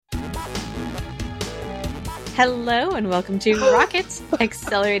Hello and welcome to Rocket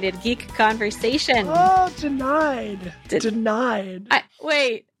Accelerated Geek Conversation. Oh, denied. Denied.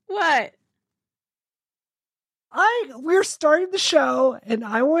 Wait, what? We're starting the show, and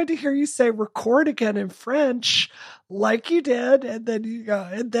I wanted to hear you say "record" again in French, like you did, and then you go,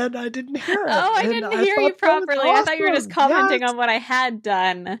 and then I didn't hear it. Oh, I didn't hear you properly. Awesome. I thought you were just commenting on what I had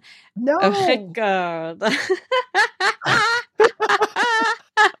done. No. Record.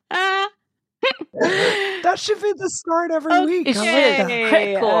 That should be the start every week. I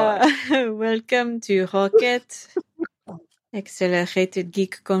like that. Welcome to Rocket Accelerated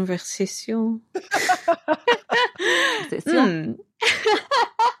Geek Conversation.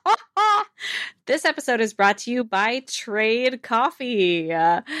 This episode is brought to you by Trade Coffee.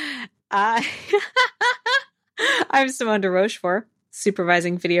 I'm Simone de Rochefort,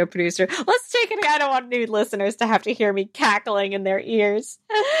 supervising video producer. Let's take it. I don't want new listeners to have to hear me cackling in their ears.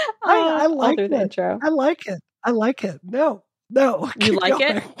 I like it. Intro. I like it. I like it. No. You like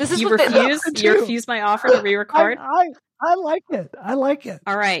going. It? This is you refuse. You refuse my offer to re-record. I like it. I like it.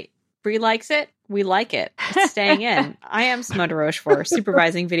 All right. Bree likes it. We like it. It's staying in. I am Simone de Rochefort,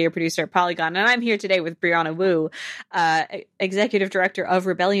 supervising video producer at Polygon, and I'm here today with Brianna Wu, executive director of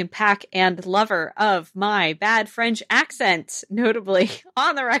Rebellion PAC and lover of my bad French accent, notably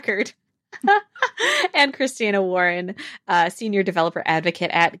on the record, and Christina Warren, senior developer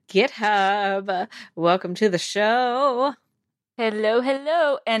advocate at GitHub. Welcome to the show.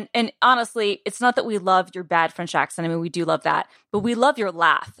 Hello. And honestly, it's not that we love your bad French accent. I mean, we do love that, but we love your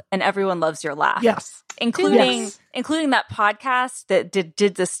laugh, and everyone loves your laugh. Yes. Including that podcast that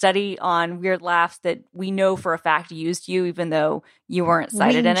did the study on weird laughs that we know for a fact used you, even though you weren't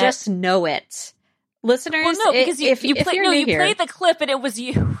cited in it. We just know it. Listeners, well, no, because you played the clip and it was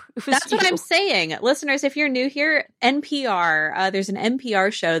you. That's what I'm saying. Listeners, if you're new here, NPR, there's an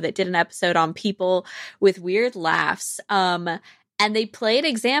NPR show that did an episode on people with weird laughs. And they played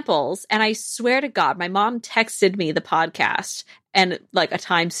examples. And I swear to God, my mom texted me the podcast and like a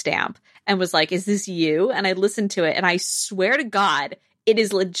timestamp and was like, is this you? And I listened to it and I swear to God, it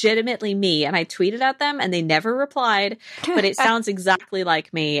is legitimately me. And I tweeted at them and they never replied, but it sounds exactly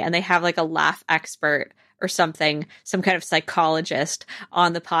like me. And they have like a laugh expert or something, some kind of psychologist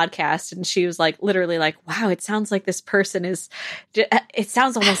on the podcast. And she was like, literally like, wow, it sounds like this person is, it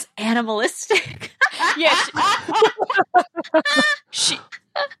sounds almost animalistic. Yes. She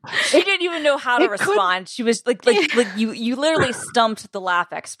didn't even know how to respond. She was like you literally stumped the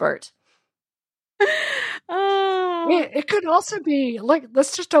laugh expert. It could also be like,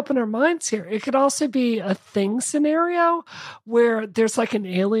 let's just open our minds here. It could also be a thing scenario where there's like an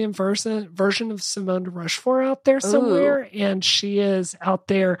alien version of Simone de Rochefort out there somewhere. Ooh. And she is out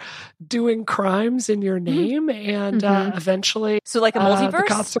there doing crimes in your name. And eventually, so like a multiverse. The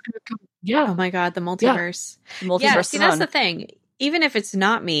cops are gonna come. Yeah. Oh my God, the multiverse. Yeah. Multiverse. Yeah, see, that's the thing. Even if it's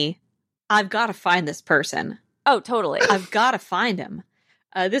not me, I've got to find this person. Oh, totally. I've got to find him.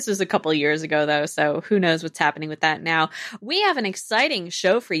 This was a couple of years ago, though, so who knows what's happening with that now. We have an exciting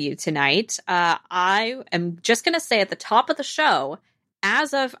show for you tonight. I am just going to say at the top of the show,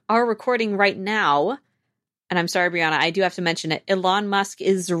 as of our recording right now, and I'm sorry, Brianna, I do have to mention it, Elon Musk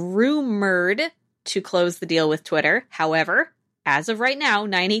is rumored to close the deal with Twitter. However, as of right now,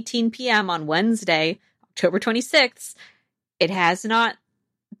 9:18 p.m. on Wednesday, October 26th, it has not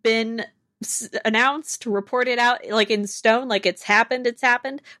been announced, reported out like in stone, like it's happened.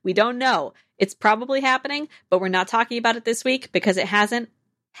 We don't know. It's probably happening, but we're not talking about it this week because it hasn't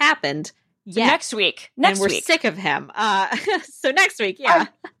happened yet. Next week. And we're sick of him. So next week, yeah.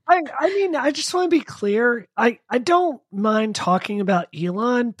 I mean, I just want to be clear. I don't mind talking about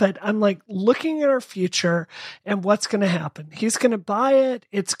Elon, but I'm like looking at our future and what's going to happen. He's going to buy it.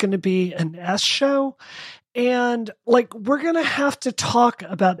 It's going to be an S show. And like, we're going to have to talk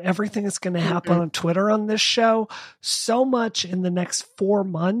about everything that's going to happen on Twitter on this show so much in the next 4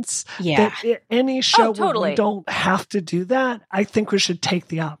 months that any show where we don't have to do that, I think we should take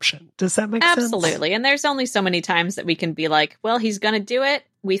the option. Does that make sense? Absolutely. And there's only so many times that we can be like, well, he's going to do it,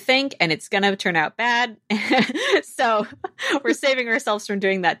 we think, and it's going to turn out bad. So we're saving ourselves from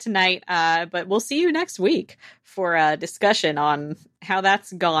doing that tonight. But we'll see you next week for a discussion on how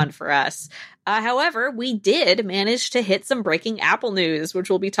that's gone for us. However, we did manage to hit some breaking Apple news, which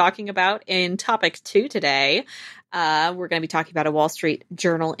we'll be talking about in topic 2 today. We're going to be talking about a Wall Street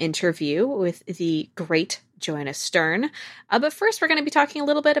Journal interview with the great Joanna Stern. But first, we're going to be talking a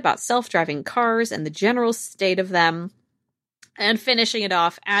little bit about self-driving cars and the general state of them. And finishing it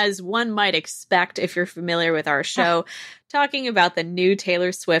off, as one might expect if you're familiar with our show, talking about the new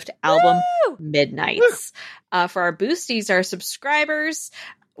Taylor Swift album, Midnights. For our boosties, our subscribers,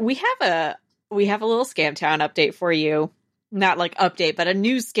 we have we have a little Scamtown update for you. Not like update, but a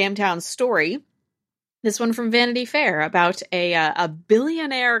new Scamtown story. This one from Vanity Fair about a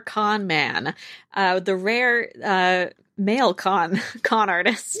billionaire con man, the rare male con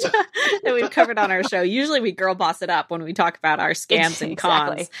artist that we've covered on our show. Usually we girl boss it up when we talk about our scams and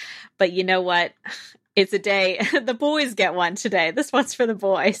cons. Exactly. But you know what? It's a day. The boys get one today. This one's for the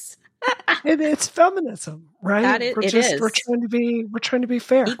boys. It's feminism, right? It is. We're trying to be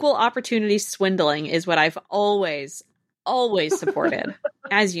fair. Equal opportunity swindling is what I've always supported.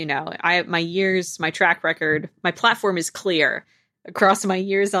 As you know, my track record, my platform is clear across my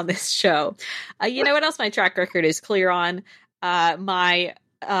years on this show. You know what else my track record is clear on? My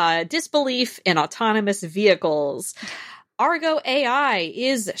disbelief in autonomous vehicles. Argo AI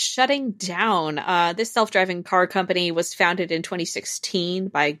is shutting down. This self-driving car company was founded in 2016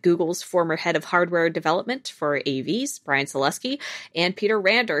 by Google's former head of hardware development for AVs, Brian Selesky, and Peter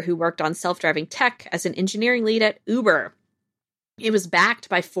Rander, who worked on self-driving tech as an engineering lead at Uber. It was backed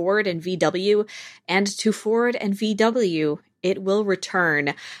by Ford and VW, and to Ford and VW, it will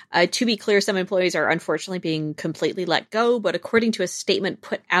return. To be clear, some employees are unfortunately being completely let go, but according to a statement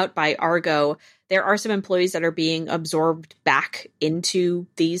put out by Argo, there are some employees that are being absorbed back into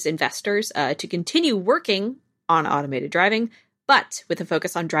these investors to continue working on automated driving, but with a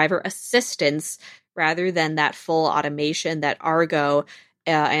focus on driver assistance rather than that full automation that Argo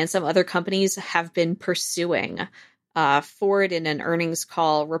and some other companies have been pursuing. Ford, in an earnings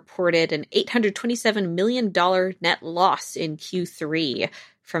call, reported an $827 million net loss in Q3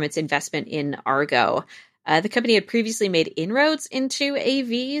 from its investment in Argo. The company had previously made inroads into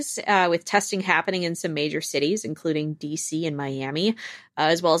AVs, with testing happening in some major cities, including DC and Miami,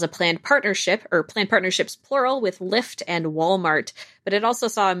 as well as a planned partnerships plural, with Lyft and Walmart. But it also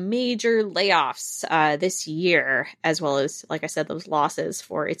saw major layoffs this year, as well as, like I said, those losses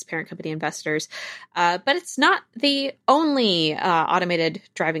for its parent company investors. But it's not the only automated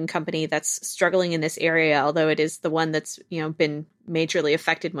driving company that's struggling in this area, although it is the one that's been majorly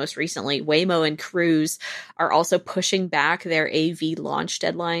affected most recently. Waymo and Cruise are also pushing back their AV launch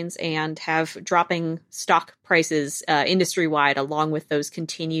deadlines and have dropping stock prices industry-wide, along with those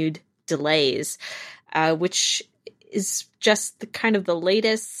continued delays, which is just the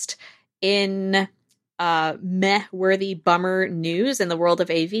latest in meh-worthy bummer news in the world of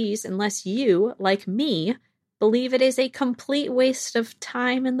AVs, unless you, like me, believe it is a complete waste of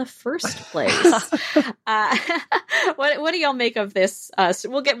time in the first place. What do y'all make of this?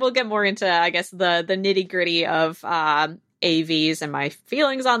 We'll get more into, I guess, the nitty-gritty of AVs and my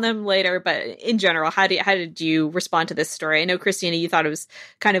feelings on them later. But in general, how did you respond to this story? I know, Christina, you thought it was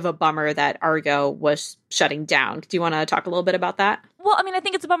kind of a bummer that Argo was shutting down. Do you want to talk a little bit about that? Well, I mean, I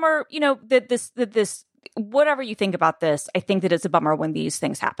think it's a bummer, that this whatever you think about this, I think that it's a bummer when these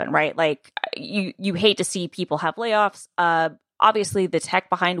things happen, right? Like you hate to see people have layoffs. Obviously, the tech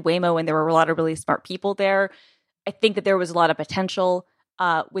behind Waymo, and there were a lot of really smart people there. I think that there was a lot of potential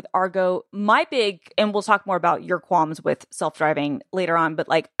with Argo. My big, and we'll talk more about your qualms with self-driving later on, but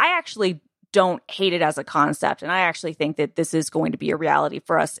I actually don't hate it as a concept. And I actually think that this is going to be a reality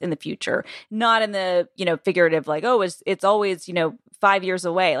for us in the future, not in the, figurative, it's always, 5 years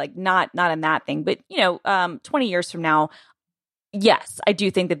away, not in that thing, but 20 years from now, yes, I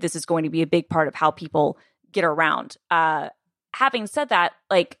do think that this is going to be a big part of how people get around. Having said that,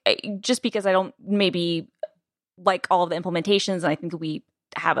 just because I don't maybe like all of the implementations, and I think we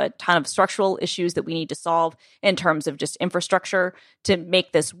have a ton of structural issues that we need to solve in terms of just infrastructure to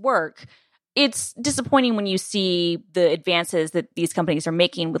make this work, it's disappointing when you see the advances that these companies are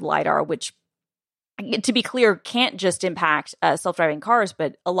making with LiDAR, which, to be clear, can't just impact self-driving cars,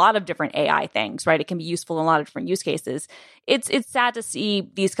 but a lot of different AI things, right? It can be useful in a lot of different use cases. It's sad to see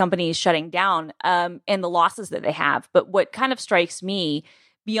these companies shutting down and the losses that they have. But what kind of strikes me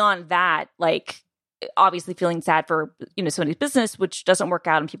beyond that, obviously feeling sad for, somebody's business, which doesn't work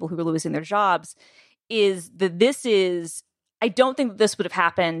out, and people who are losing their jobs, is that I don't think that this would have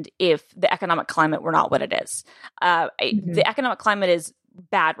happened if the economic climate were not what it is. The economic climate is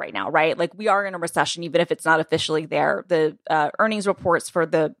bad right now, right? We are in a recession, even if it's not officially there. The earnings reports for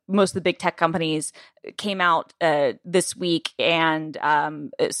most of the big tech companies came out this week, and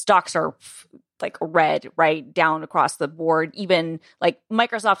stocks are red, right, down across the board. Even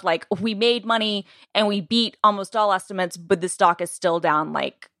Microsoft, we made money and we beat almost all estimates, but the stock is still down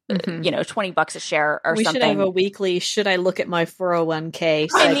 $20 a share or we something. We should have a weekly, should I look at my 401k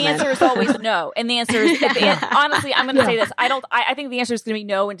segment? And the answer is always no. And the answer is, honestly, I'm going to say this. I think the answer is going to be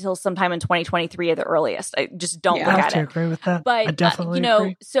no until sometime in 2023 at the earliest. I just don't look at it. I have to agree with that. But, I definitely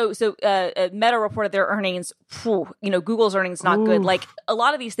agree. So Meta reported their earnings. Google's earnings not good. Like, a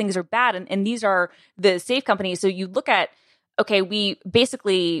lot of these things are bad. And these are the safe companies. So you look at, okay, we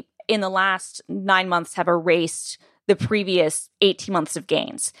basically in the last 9 months have erased the previous 18 months of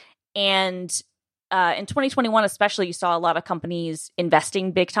gains. And in 2021, especially, you saw a lot of companies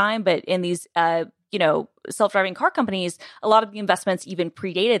investing big time. But in these, self-driving car companies, a lot of the investments even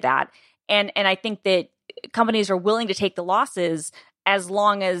predated that. And I think that companies are willing to take the losses as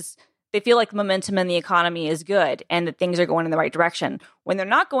long as they feel like the momentum in the economy is good and that things are going in the right direction. When they're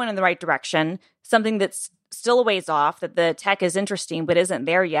not going in the right direction, something that's still a ways off, that the tech is interesting but isn't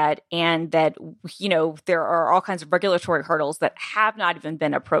there yet, and that there are all kinds of regulatory hurdles that have not even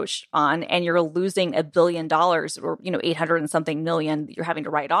been approached on, and you're losing $1 billion or 800 and something million that you're having to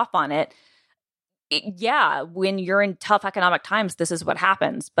write off on it. Yeah, when you're in tough economic times, this is what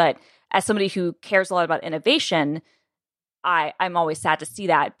happens. But as somebody who cares a lot about innovation, I'm always sad to see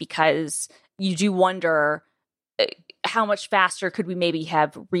that, because you do wonder how much faster could we maybe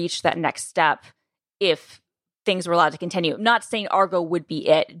have reached that next step if things were allowed to continue. Not saying Argo would be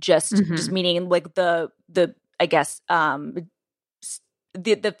it, just meaning like the I guess the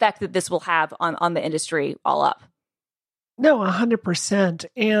effect that this will have on the industry all up. No, 100%.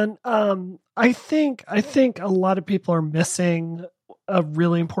 And I think a lot of people are missing a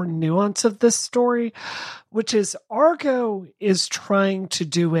really important nuance of this story, which is Argo is trying to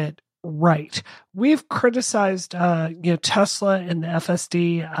do it right. We've criticized, Tesla and the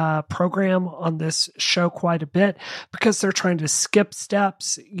FSD program on this show quite a bit because they're trying to skip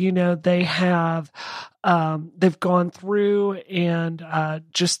steps. They have, they've gone through and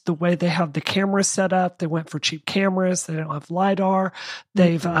just the way they have the camera set up, they went for cheap cameras. They don't have LiDAR.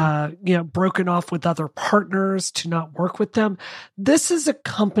 They've, broken off with other partners to not work with them. This is a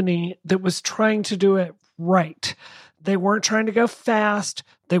company that was trying to do it right. They weren't trying to go fast.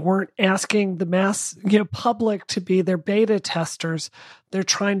 They weren't asking the mass, public to be their beta testers. They're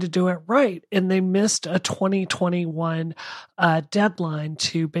trying to do it right. And they missed a 2021 deadline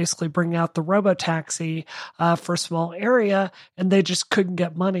to basically bring out the robotaxi for a small area. And they just couldn't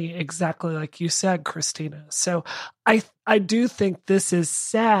get money, exactly like you said, Christina. So I do think this is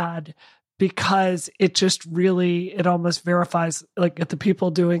sad, because it just really, it almost verifies, like, if the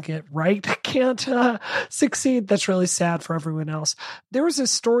people doing it right can't succeed, that's really sad for everyone else. There was a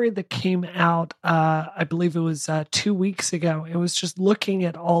story that came out, I believe it was 2 weeks ago. It was just looking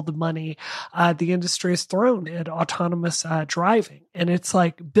at all the money the industry has thrown at autonomous driving. And it's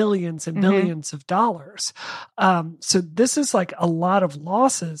like billions and billions of dollars. So this is like a lot of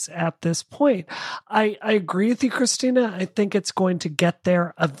losses at this point. I agree with you, Christina. I think it's going to get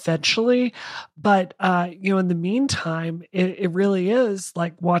there eventually. But, in the meantime, it really is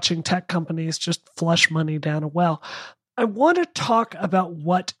like watching tech companies just flush money down a well. I want to talk about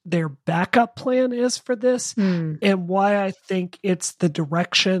what their backup plan is for this and why I think it's the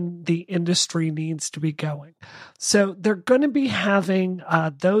direction the industry needs to be going. So they're going to be having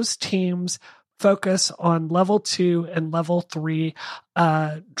those teams focus on level 2 and level 3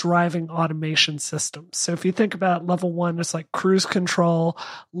 driving automation systems. So if you think about level 1, it's like cruise control.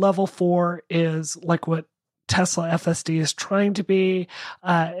 Level 4 is like what Tesla FSD is trying to be.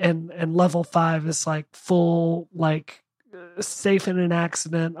 And level 5 is like full, like safe in an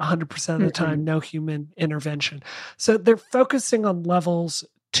accident 100% of the time, no human intervention. So they're focusing on levels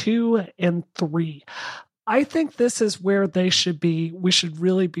 2 and 3. I think this is where we should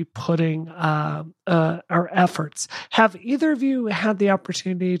really be putting our efforts. Have either of you had the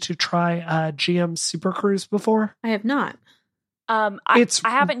opportunity to try GM Super Cruise before? I have not. I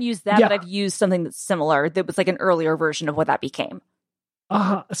haven't used that, but I've used something that's similar. That was like an earlier version of what that became.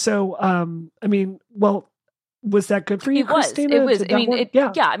 Was that good for you, Christina? It was.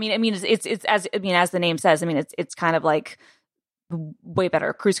 It's as the name says. It's kind of like way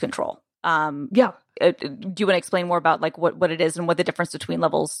better cruise control. Do you want to explain more about like what it is and what the difference between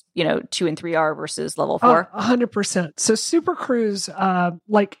levels 2 and 3 are versus level 4? 100%. So Super Cruise,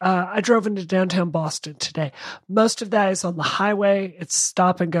 I drove into downtown Boston today. Most of that is on the highway. It's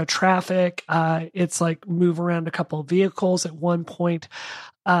stop and go traffic. It's like move around a couple of vehicles at one point.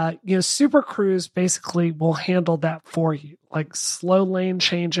 Super Cruise basically will handle that for you. like slow lane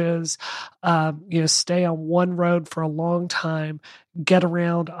changes, stay on one road for a long time, get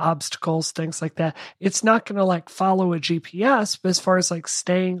around obstacles, things like that. It's not going to like follow a GPS, but as far as like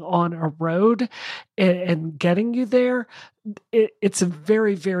staying on a road and getting you there, it's a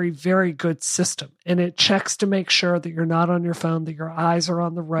very, very, very good system. And it checks to make sure that you're not on your phone, that your eyes are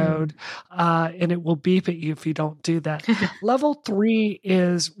on the road, and it will beep at you if you don't do that. Level 3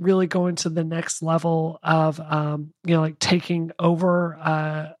 is really going to the next level of, like taking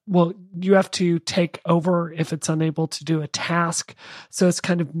over. You have to take over if it's unable to do a task. So it's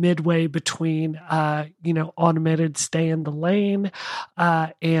kind of midway between, automated stay in the lane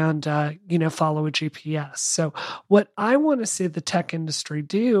and follow a GPS. So what I want to see the tech industry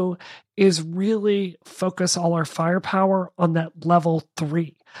do is really focus all our firepower on that level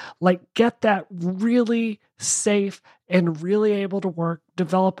 3. Like get that really safe and really able to work,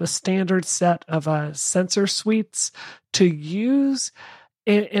 develop a standard set of sensor suites to use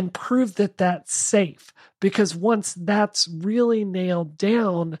and prove that that's safe. Because once that's really nailed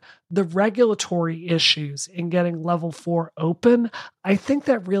down, the regulatory issues in getting level 4 open, I think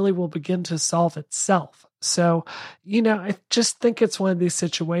that really will begin to solve itself. So, I just think it's one of these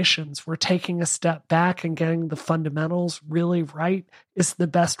situations where taking a step back and getting the fundamentals really right is the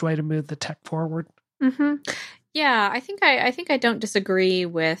best way to move the tech forward. Mm-hmm. Yeah, I think I don't disagree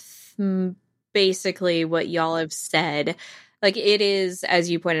with basically what y'all have said. Like it is, as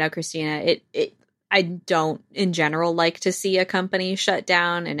you pointed out, Christina, I don't in general like to see a company shut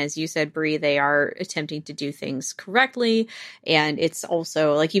down. And as you said, Bree, they are attempting to do things correctly. And it's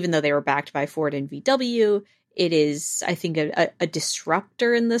also like, even though they were backed by Ford and VW, it is, I think, a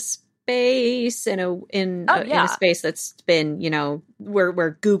disruptor in the space, in a space that's been,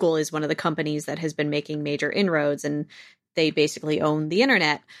 where Google is one of the companies that has been making major inroads, and they basically own the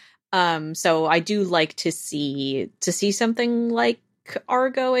internet. So I do like to see something like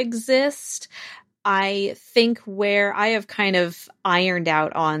Argo exist. I think where I have kind of ironed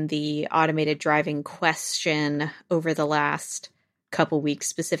out on the automated driving question over the last couple weeks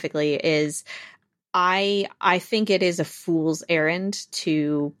specifically is I think it is a fool's errand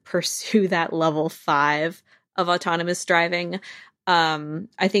to pursue that level 5 of autonomous driving.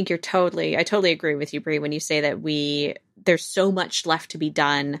 I think I totally agree with you, Bree, when you say that there's so much left to be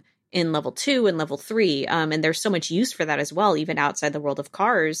done in level 2 and level 3. And there's so much use for that as well, even outside the world of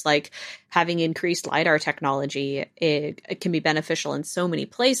cars, like having increased LiDAR technology, it can be beneficial in so many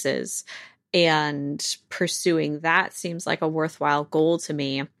places. And pursuing that seems like a worthwhile goal to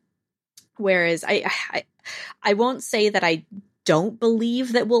me. Whereas I won't say that I don't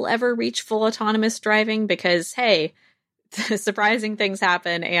believe that we'll ever reach full autonomous driving, because, hey, surprising things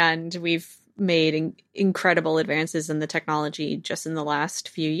happen, and we've made incredible advances in the technology just in the last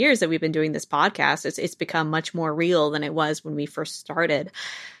few years that we've been doing this podcast. It's become much more real than it was when we first started.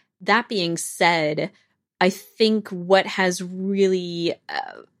 That being said, I think what has really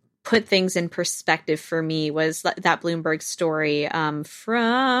put things in perspective for me was that Bloomberg story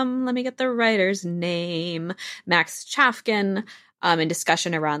from, let me get the writer's name, Max Chafkin, and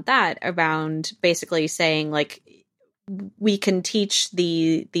discussion around basically saying, like, we can teach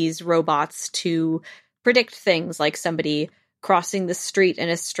these robots to predict things like somebody crossing the street in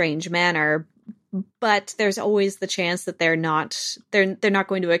a strange manner, but there's always the chance that they're not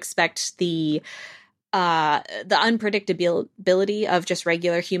going to expect the unpredictability of just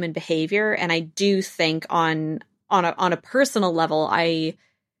regular human behavior. And I do think on a personal level, I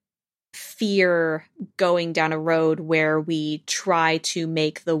fear going down a road where we try to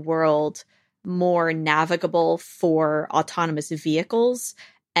make the world more navigable for autonomous vehicles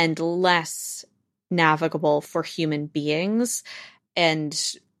and less navigable for human beings,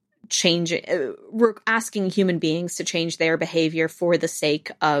 and we're asking human beings to change their behavior for the sake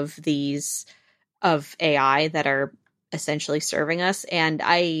of AI that are essentially serving us. And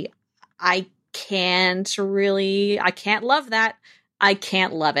I can't love that. I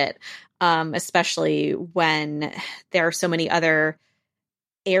can't love it. Especially when there are so many other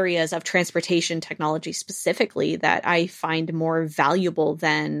areas of transportation technology specifically that I find more valuable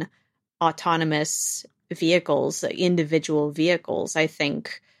than autonomous vehicles, individual vehicles. I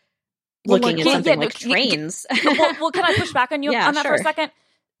think looking at something like trains. Well, can I push back on you on that sure. for a second?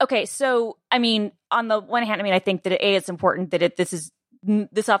 Okay, so I mean, on the one hand, I think that it's important that this is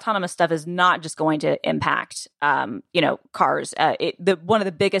this autonomous stuff is not just going to impact, cars. One of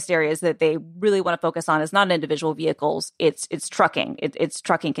the biggest areas that they really want to focus on is not individual vehicles. It's trucking. It's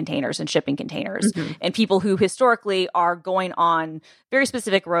trucking containers and shipping containers, and people who historically are going on very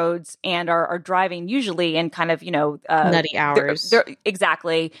specific roads and are driving usually in kind of nutty hours.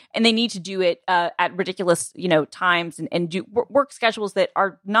 Exactly, and they need to do it at ridiculous times and do work schedules that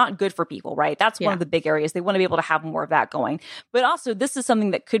are not good for people. Right, that's one of the big areas. They want to be able to have more of that going, but also this is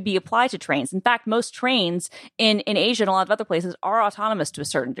something that could be applied to trains. In fact, most trains in Asia and a lot of other places are autonomous to a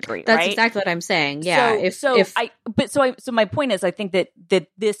certain degree. That's right? exactly what I'm saying. Yeah. So my point is, I think that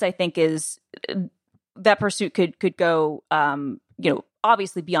this, I think, is that pursuit could go,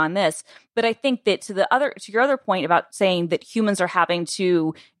 obviously beyond this. But I think that to your other point about saying that humans are having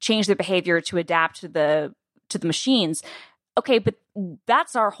to change their behavior to adapt to the machines. Okay, but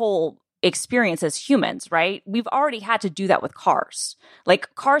that's our whole experience as humans, right? We've already had to do that with cars.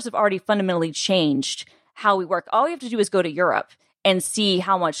 Like, cars have already fundamentally changed how we work. All you have to do is go to Europe and see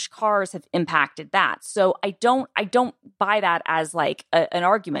how much cars have impacted that. So I don't buy that as like an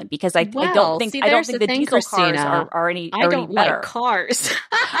argument, because I don't think the diesel Christina, cars are any I don't better. like cars.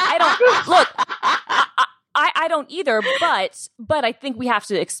 I don't look. I don't either, but I think we have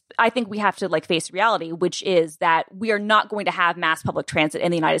to like face reality, which is that we are not going to have mass public transit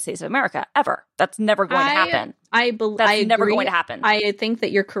in the United States of America ever. That's never going to happen. That's never going to happen. I think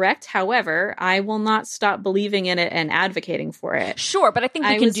that you're correct. However, I will not stop believing in it and advocating for it. Sure, but I think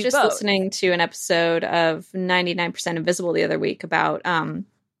we can do both. I was just listening to an episode of 99% Invisible the other week about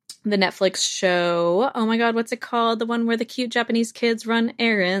the Netflix show. Oh my God, what's it called? The one where the cute Japanese kids run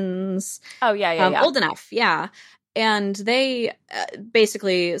errands. Oh, yeah. Old Enough, yeah. And they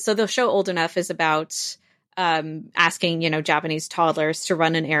basically, so the show Old Enough is about asking, Japanese toddlers to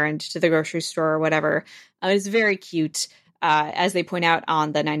run an errand to the grocery store or whatever. It's very cute. As they point out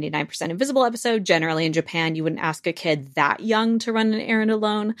on the 99% Invisible episode, generally in Japan, you wouldn't ask a kid that young to run an errand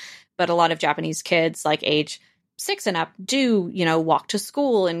alone. But a lot of Japanese kids, like age 6 and up, do, walk to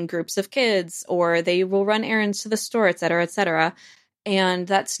school in groups of kids, or they will run errands to the store, et cetera, et cetera. And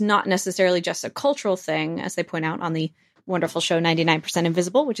that's not necessarily just a cultural thing, as they point out on the wonderful show 99%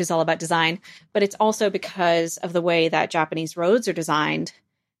 Invisible, which is all about design, but it's also because of the way that Japanese roads are designed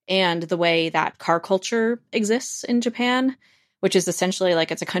and the way that car culture exists in Japan, which is essentially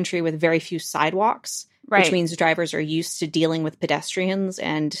like it's a country with very few sidewalks, right, which means drivers are used to dealing with pedestrians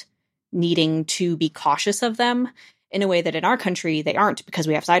and needing to be cautious of them in a way that in our country they aren't, because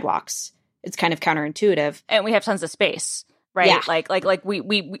we have sidewalks. It's kind of counterintuitive. And we have tons of space, right? Yeah. Like we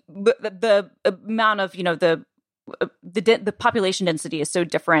the amount of, the population density is so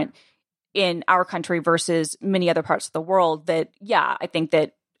different in our country versus many other parts of the world that, yeah, I think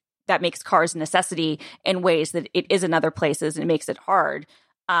that makes cars a necessity in ways that it is in other places, and it makes it hard.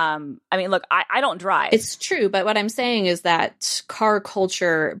 Look, I don't drive. It's true, but what I'm saying is that car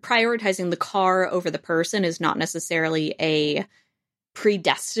culture, prioritizing the car over the person, is not necessarily a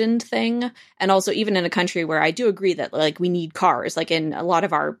predestined thing. And also, even in a country where I do agree that like we need cars, like in a lot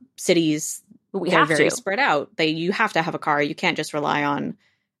of our cities, they're very spread out. You have to have a car. You can't just rely on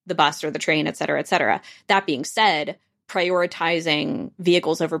the bus or the train, et cetera, et cetera. That being said, prioritizing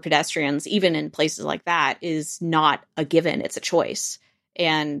vehicles over pedestrians, even in places like that, is not a given. It's a choice.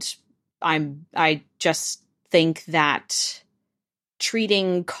 And I just think that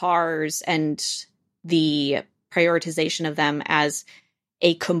treating cars and the prioritization of them as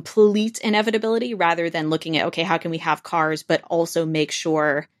a complete inevitability, rather than looking at, okay, how can we have cars, but also make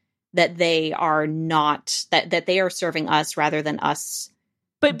sure that they are not, that they are serving us rather than us.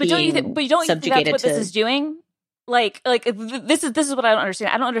 But don't you think that's what this is doing? Like this is what I don't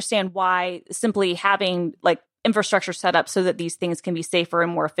understand. I don't understand why simply having like infrastructure set up so that these things can be safer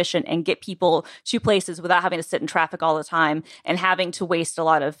and more efficient and get people to places without having to sit in traffic all the time and having to waste a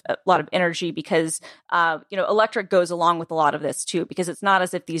lot of energy, because electric goes along with a lot of this too, because it's not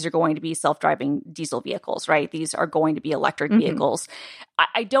as if these are going to be self-driving diesel vehicles, right? These are going to be electric vehicles.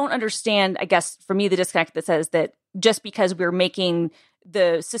 I don't understand, I guess, for me, the disconnect that says that just because we're making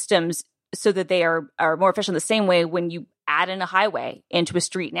the systems so that they are more efficient the same way, when you add in a highway into a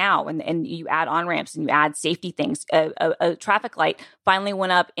street now, and you add on-ramps and you add safety things. A traffic light finally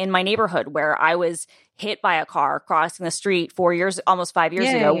went up in my neighborhood where I was hit by a car crossing the street almost 5 years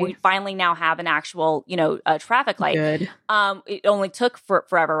ago. We finally now have an actual, traffic light. Good. It only took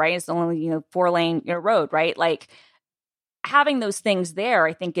forever, right? It's only, 4-lane road, right? Like, having those things there,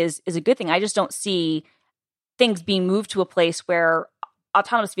 I think is a good thing. I just don't see things being moved to a place where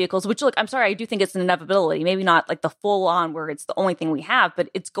autonomous vehicles, which, look, I'm sorry, I do think it's an inevitability, maybe not like the full on where it's the only thing we have, but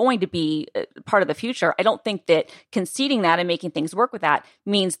it's going to be part of the future. I don't think that conceding that and making things work with that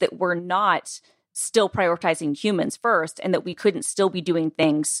means that we're not still prioritizing humans first, and that we couldn't still be doing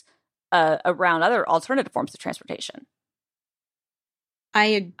things around other alternative forms of transportation.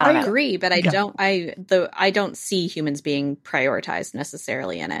 I agree, but I don't see humans being prioritized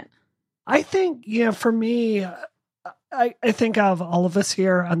necessarily in it. I think, for me, I think out of all of us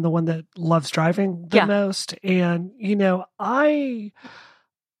here, I'm the one that loves driving the most. And,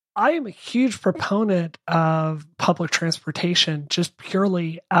 I am a huge proponent of public transportation just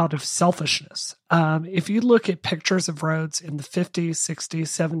purely out of selfishness. If you look at pictures of roads in the 50s, 60s,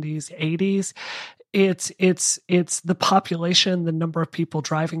 70s, 80s, it's the population, the number of people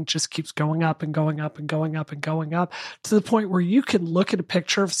driving just keeps going up and going up and going up and going up to the point where you can look at a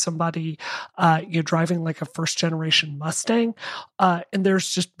picture of somebody, driving like a first generation Mustang, and there's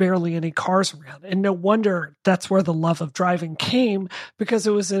just barely any cars around. And no wonder that's where the love of driving came, because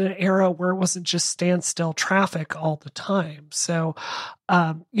it was in an era where it wasn't just standstill traffic all the time. So,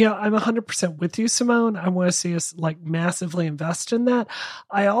 I'm 100% with you, Simone. I want to see us like massively invest in that.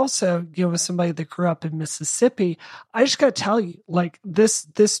 I also, as somebody that grew up in Mississippi, I just got to tell you, like this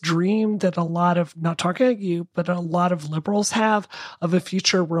dream that a lot of, not talking about you, but a lot of liberals have of a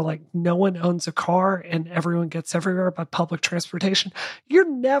future where like no one owns a car and everyone gets everywhere by public transportation. You're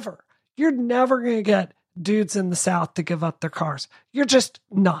never going to get dudes in the South to give up their cars. You're just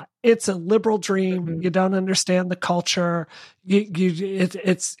not. It's a liberal dream. Mm-hmm. You don't understand the culture. It's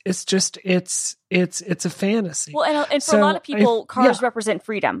a fantasy. Well, and for a lot of people, cars represent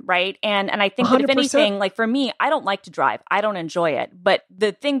freedom, right? And I think that if anything, like for me, I don't like to drive. I don't enjoy it. But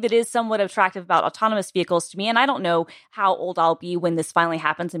the thing that is somewhat attractive about autonomous vehicles to me, and I don't know how old I'll be when this finally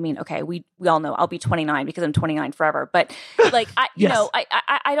happens. I mean, okay, we all know I'll be 29 because I'm 29 forever. But like,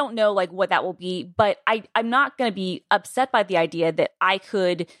 I don't know like what that will be. But I'm not going to be upset by the idea that I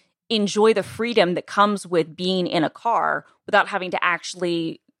could enjoy the freedom that comes with being in a car without having to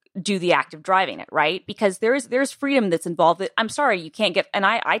actually do the act of driving it, right? Because there's freedom that's involved that I'm sorry, you can't get, and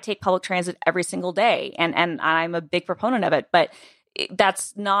I take public transit every single day and I'm a big proponent of it, but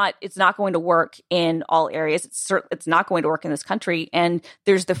it's not going to work in all areas. It's not going to work in this country. And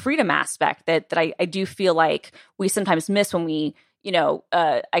there's the freedom aspect that I do feel like we sometimes miss when we,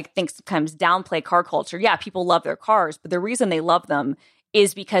 I think sometimes downplay car culture. Yeah, people love their cars, but the reason they love them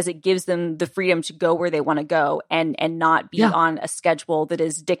is because it gives them the freedom to go where they want to go and not be on a schedule that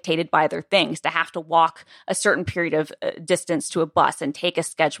is dictated by other things, to have to walk a certain period of distance to a bus and take a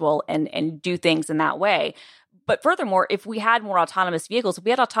schedule and do things in that way. But furthermore, if we had more autonomous vehicles, if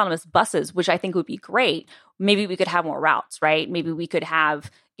we had autonomous buses, which I think would be great, maybe we could have more routes, right? Maybe we could have,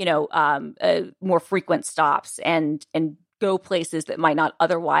 more frequent stops and go places that might not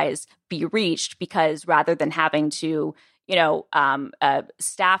otherwise be reached, because rather than having to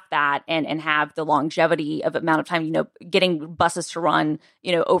staff that and have the longevity of amount of time, getting buses to run,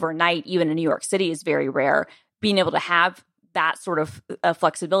 overnight, even in New York City, is very rare. Being able to have that sort of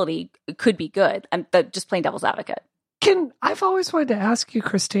flexibility could be good. I'm just plain devil's advocate. I've always wanted to ask you,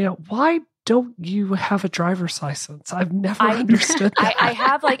 Christina, why don't you have a driver's license? I've never understood that. I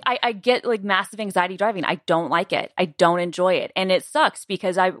have I get like massive anxiety driving. I don't like it. I don't enjoy it. And it sucks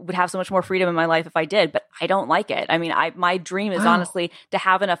because I would have so much more freedom in my life if I did, but I don't like it. I mean, my dream is honestly to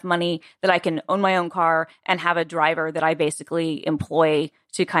have enough money that I can own my own car and have a driver that I basically employ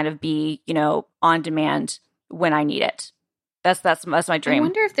to kind of be, on demand when I need it. That's my dream. I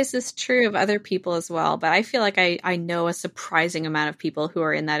wonder if this is true of other people as well, but I feel like I know a surprising amount of people who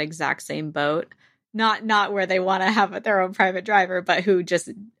are in that exact same boat. Not where they want to have their own private driver, but who just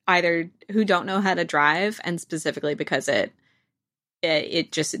who don't know how to drive, and specifically because it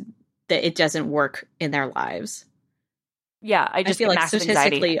doesn't work in their lives. Yeah, I feel like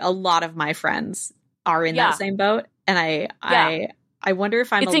statistically, a lot of my friends are in that same boat, and I wonder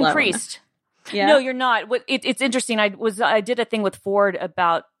if I'm alone. It's increased. Yeah. No, you're not. It's interesting. I did a thing with Ford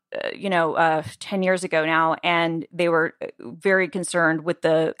about 10 years ago now, and they were very concerned with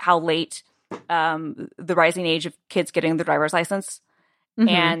how late the rising age of kids getting their driver's license,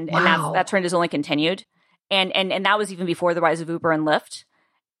 and that trend has only continued, and that was even before the rise of Uber and Lyft,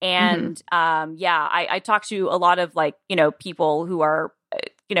 and I talked to a lot of people who are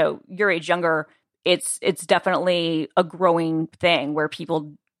your age, younger. It's definitely a growing thing where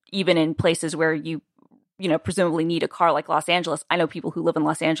people, even in places where you presumably need a car like Los Angeles. I know people who live in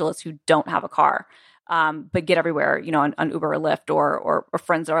Los Angeles who don't have a car, but get everywhere, on Uber or Lyft or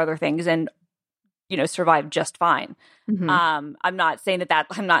friends or other things, and, survive just fine. Mm-hmm. I'm not saying that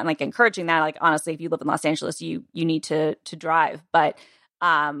I'm not encouraging that. Like, honestly, if you live in Los Angeles, you need to drive. But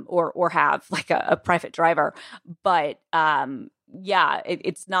or have like a private driver. But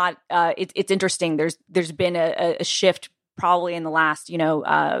it's not. It's interesting. There's been a shift probably in the last,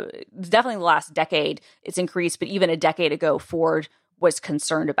 definitely the last decade. It's increased, but even a decade ago, Ford was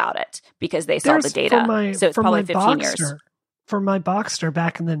concerned about it because they saw the data. So it's probably 15 years. For my Boxster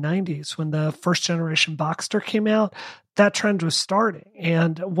back in the 90s, when the first generation Boxster came out, that trend was starting.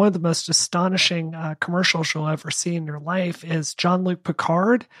 And one of the most astonishing commercials you'll ever see in your life is Jean-Luc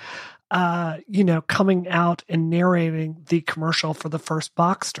Picard, coming out and narrating the commercial for the first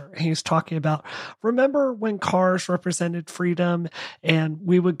Boxster. He's talking about, remember when cars represented freedom and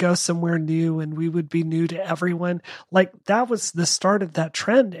we would go somewhere new and we would be new to everyone? Like, that was the start of that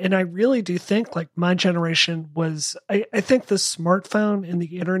trend. And I really do think, like, my generation was, I think the smartphone and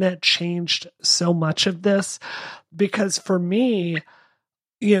the internet changed so much of this, because for me,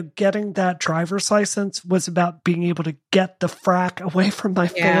 getting that driver's license was about being able to get the frack away from my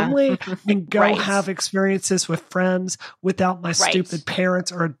family and go have experiences with friends without my stupid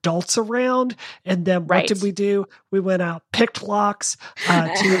parents or adults around. And then what did we do? We went out, picked locks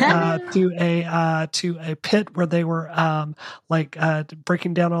to a pit where they were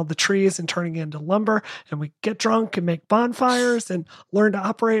breaking down all the trees and turning it into lumber. And we get drunk and make bonfires and learn to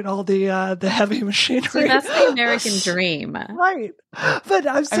operate all the heavy machinery. So that's the American dream, right? But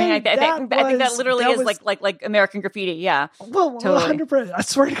I'm saying, I think that literally is like American Graffiti. Yeah. Well, totally. 100%. I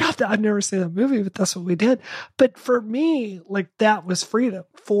swear to God that I've never seen that movie, but that's what we did. But for me, like, that was freedom.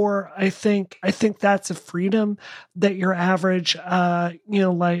 I think that's a freedom that your average, like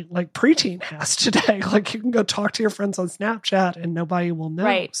preteen has today. Like, you can go talk to your friends on Snapchat and nobody will know.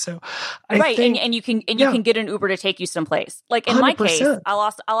 Right. So I think, and you can get an Uber to take you someplace. Like, in 100%. My case,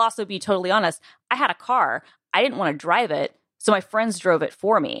 I'll also be totally honest. I had a car. I didn't want to drive it. So my friends drove it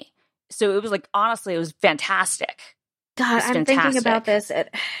for me. So it was like, honestly, it was fantastic. God, I'm thinking about this.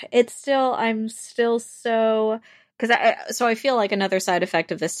 I'm still so, because I feel like another side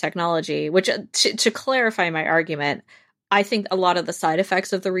effect of this technology, which to clarify my argument, I think a lot of the side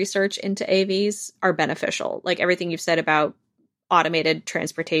effects of the research into AVs are beneficial. Like everything you've said about automated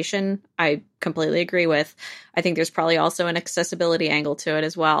transportation, I completely agree with. I think there's probably also an accessibility angle to it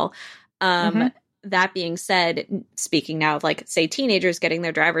as well. That being said, speaking now of, like, say, teenagers getting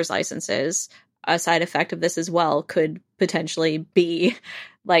their driver's licenses, a side effect of this as well could potentially be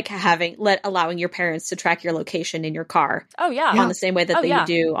like allowing your parents to track your location in your car. Oh yeah, on the same way that they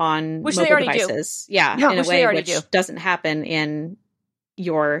do on which mobile devices. Yeah, in a way which doesn't happen in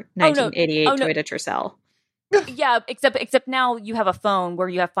your 1988 Toyota Tercel. Yeah, except now you have a phone where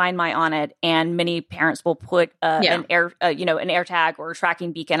you have Find My on it, and many parents will put an AirTag or a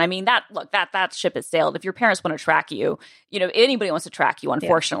tracking beacon. I mean, that ship has sailed. If your parents want to track you, anybody wants to track you.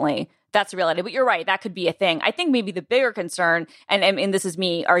 Unfortunately, that's the reality. But you're right, that could be a thing. I think maybe the bigger concern, and this is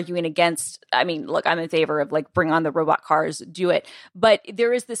me arguing against. I mean, look, I'm in favor of, like, bring on the robot cars, do it. But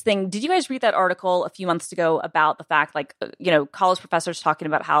there is this thing. Did you guys read that article a few months ago about the fact, like, college professors talking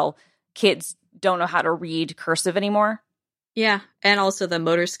about how kids don't know how to read cursive anymore? Yeah, and also the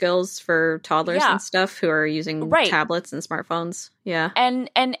motor skills for toddlers and stuff who are using tablets and smartphones. Yeah, and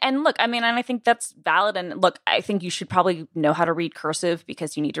look, I mean, and I think that's valid. And look, I think you should probably know how to read cursive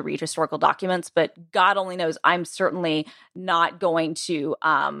because you need to read historical documents. But God only knows, I'm certainly not going to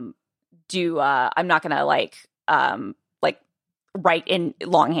I'm not going to write in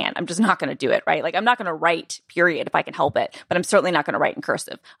longhand. I'm just not going to do it, right? Like, I'm not going to write period if I can help it, but I'm certainly not going to write in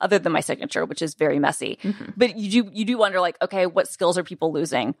cursive other than my signature, which is very messy. Mm-hmm. But you do wonder, like, okay, what skills are people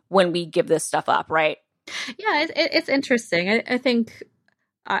losing when we give this stuff up, right? Yeah, it's interesting. I think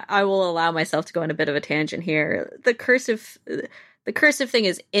I will allow myself to go on a bit of a tangent here. The cursive thing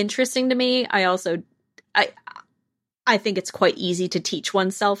is interesting to me. I think it's quite easy to teach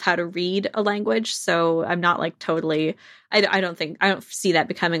oneself how to read a language. So I'm not, like, totally, I don't see that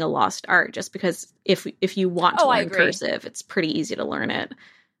becoming a lost art, just because if you want to learn cursive, it's pretty easy to learn it.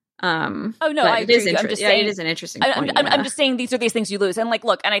 I agree. I'm just saying, it is an interesting point. I'm just saying these are these things you lose. And, like,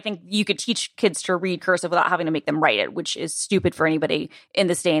 look, and I think you could teach kids to read cursive without having to make them write it, which is stupid for anybody in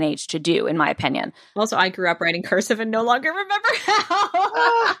this day and age to do, in my opinion. Also, I grew up writing cursive and no longer remember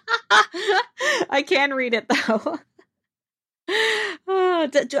how. I can read it, though.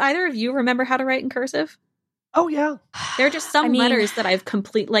 Do either of you remember how to write in cursive? Oh yeah, there are just some letters that I've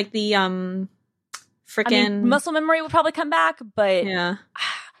like the muscle memory would probably come back, but yeah.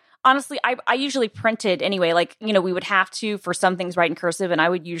 Honestly, I usually printed anyway. Like, we would have to, for some things, write in cursive, and I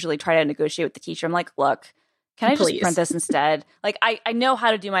would usually try to negotiate with the teacher. I'm like, look, can I just print this instead? Like, I know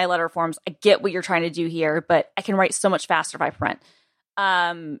how to do my letter forms. I get what you're trying to do here, but I can write so much faster if I print.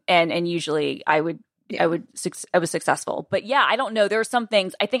 And usually I would I was successful. But yeah, I don't know. There are some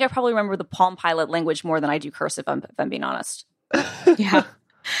things. I think I probably remember the Palm Pilot language more than I do cursive, if I'm being honest. Yeah.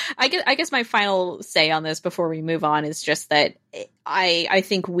 I guess my final say on this before we move on is just that I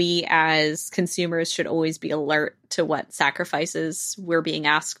think we as consumers should always be alert to what sacrifices we're being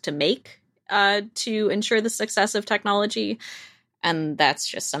asked to make to ensure the success of technology. And that's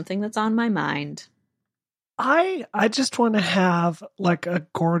just something that's on my mind. I just want to have like a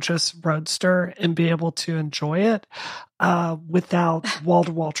gorgeous roadster and be able to enjoy it without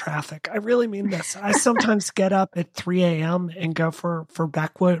wall-to-wall traffic. I really mean this. I sometimes get up at 3 a.m. and go for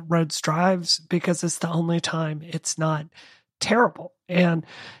backwood roads drives because it's the only time it's not terrible. And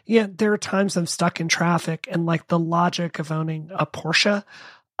yeah, there are times I'm stuck in traffic, and like the logic of owning a Porsche,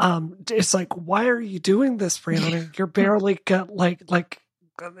 it's like, why are you doing this, Brianna? You're barely got like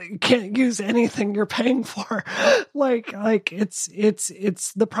you can't use anything you're paying for. like it's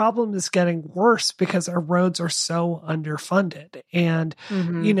the problem is getting worse because our roads are so underfunded, and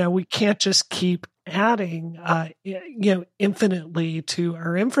we can't just keep adding infinitely to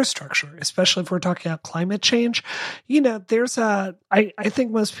our infrastructure, especially if we're talking about climate change. There's I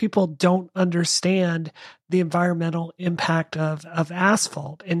think most people don't understand the environmental impact of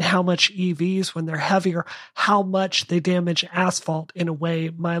asphalt and how much EVs, when they're heavier, how much they damage asphalt in a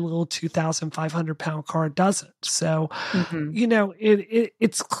way my little 2,500 pound car doesn't. So,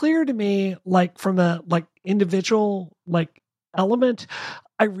 it's clear to me, like from a individual element,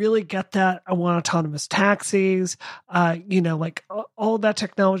 I really get that. I want autonomous taxis, all that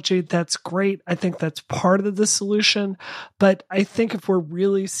technology. That's great. I think that's part of the solution. But I think if we're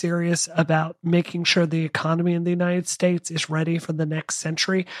really serious about making sure the economy in the United States is ready for the next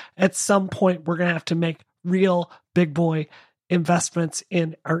century, at some point we're going to have to make real big boy investments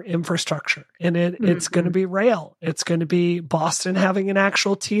in our infrastructure. And it's going to be rail. It's going to be Boston having an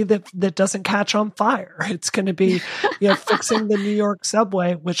actual T that doesn't catch on fire. It's going to be, fixing the New York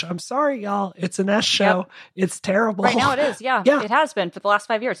subway, which I'm sorry, y'all, it's an S show. Yep. It's terrible. Right now it is. Yeah. It has been for the last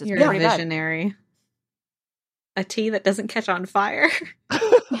 5 years. It's You're pretty visionary. Bad. A tea that doesn't catch on fire. All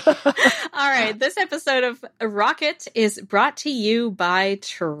right. This episode of Rocket is brought to you by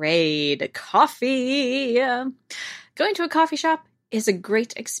Trade Coffee. Going to a coffee shop is a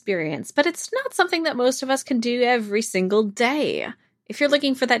great experience, but it's not something that most of us can do every single day. If you're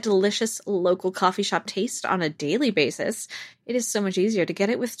looking for that delicious local coffee shop taste on a daily basis, it is so much easier to get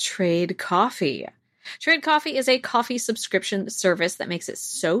it with Trade Coffee. Trade Coffee is a coffee subscription service that makes it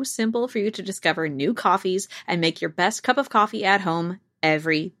so simple for you to discover new coffees and make your best cup of coffee at home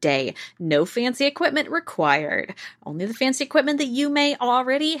every day. No fancy equipment required. Only the fancy equipment that you may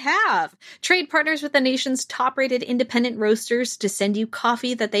already have. Trade partners with the nation's top-rated independent roasters to send you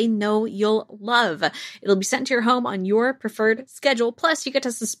coffee that they know you'll love. It'll be sent to your home on your preferred schedule. Plus, you get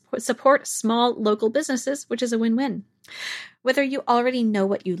to support small local businesses, which is a win-win. Whether you already know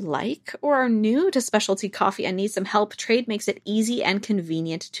what you like or are new to specialty coffee and need some help, Trade makes it easy and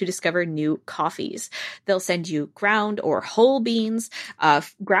convenient to discover new coffees. They'll send you ground or whole beans,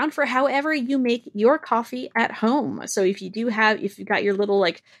 ground for however you make your coffee at home. So if you've got your little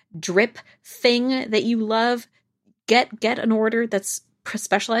drip thing that you love, get an order that's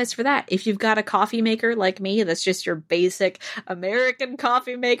specialized for that. If you've got a coffee maker like me, that's just your basic American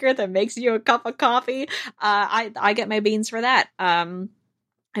coffee maker that makes you a cup of coffee, I get my beans for that. And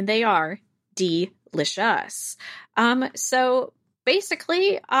they are delicious. So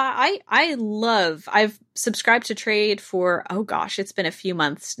basically, I've subscribed to Trade for, it's been a few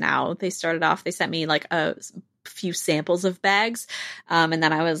months now. They sent me a few samples of bags. And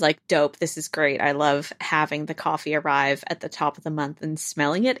then I was like, dope, this is great. I love having the coffee arrive at the top of the month and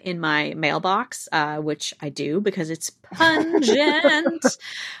smelling it in my mailbox, which I do because it's pungent.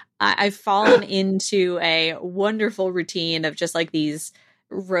 I've fallen into a wonderful routine of just these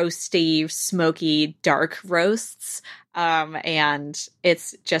roasty, smoky, dark roasts. And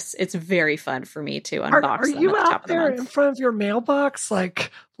it's very fun for me to unbox are them. You at the top out there of the in front of your mailbox,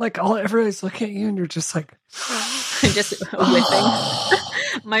 everybody's looking at you and you're just like just whiffing.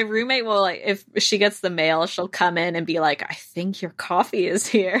 My roommate will if she gets the mail, she'll come in and be like, I think your coffee is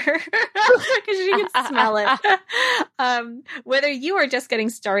here. Because she can smell it. Whether you are just getting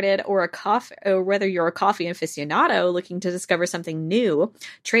started or whether you're a coffee aficionado looking to discover something new,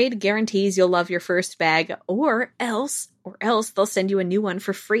 Trade guarantees you'll love your first bag or else they'll send you a new one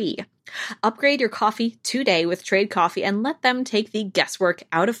for free. Upgrade your coffee today with Trade Coffee and let them take the guesswork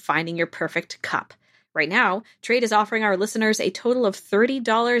out of finding your perfect cup. Right now, Trade is offering our listeners a total of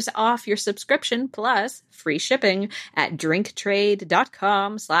 $30 off your subscription plus free shipping at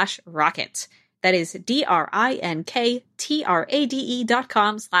drinktrade.com/rocket. That is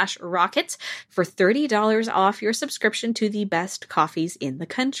DRINKTRADE.com/rocket for $30 off your subscription to the best coffees in the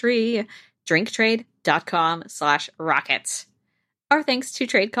country. drinktrade.com/rocket. Our thanks to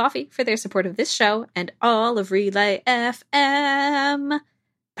Trade Coffee for their support of this show and all of Relay FM.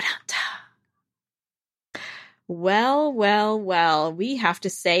 Well, we have to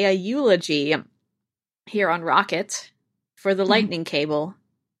say a eulogy here on Rocket for the lightning cable.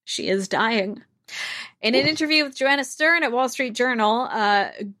 She is dying. In an interview with Joanna Stern at Wall Street Journal,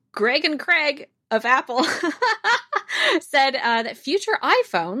 Greg and Craig of Apple said that future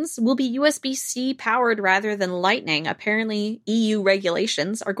iPhones will be USB-C powered rather than Lightning. Apparently, EU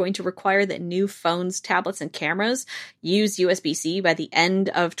regulations are going to require that new phones, tablets, and cameras use USB-C by the end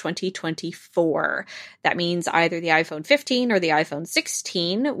of 2024. That means either the iPhone 15 or the iPhone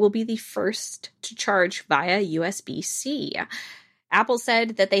 16 will be the first to charge via USB-C. Apple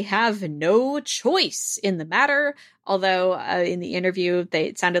said that they have no choice in the matter, although in the interview,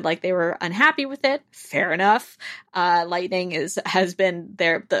 it sounded like they were unhappy with it. Fair enough. Lightning has been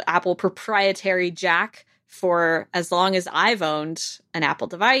the Apple proprietary jack for as long as I've owned an Apple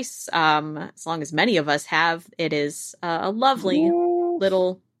device. As long as many of us have, it is a lovely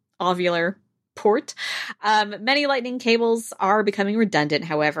little ovular port. Many Lightning cables are becoming redundant,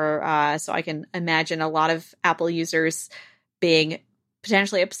 however, so I can imagine a lot of Apple users being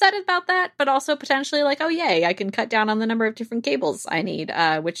potentially upset about that, but also potentially like, oh yay, I can cut down on the number of different cables I need,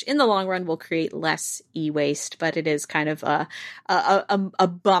 which in the long run will create less e-waste, but it is kind of a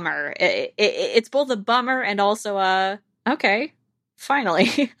bummer. It's both a bummer and also okay,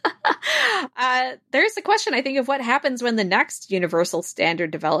 finally. There's a question, I think, of what happens when the next universal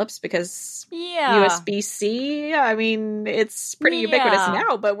standard develops, because USB-C, I mean, it's pretty ubiquitous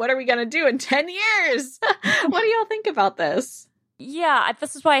now, but what are we going to do in 10 years? What do y'all think about this? Yeah,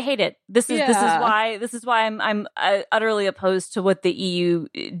 this is why I hate it. This is why I'm utterly opposed to what the EU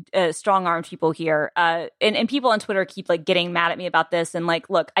strong-armed people here and people on Twitter keep like getting mad at me about this. And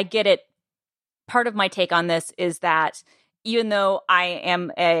like, look, I get it. Part of my take on this is that even though I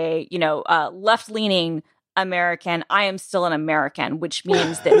am a left-leaning American, I am still an American, which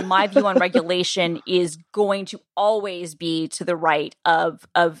means that my view on regulation is going to always be to the right of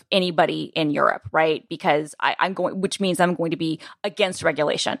anybody in Europe, right? Because which means I'm going to be against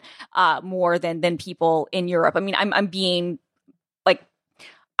regulation more than people in Europe. I mean, I'm being like,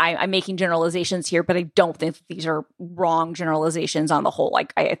 I'm making generalizations here, but I don't think these are wrong generalizations on the whole.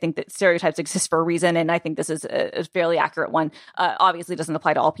 Like, I think that stereotypes exist for a reason, and I think this is a fairly accurate one. Obviously, it doesn't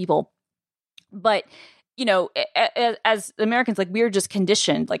apply to all people, but as Americans, like, we're just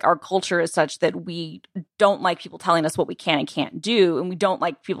conditioned. Like, our culture is such that we don't like people telling us what we can and can't do. And we don't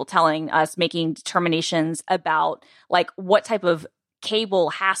like people telling us, making determinations about like what type of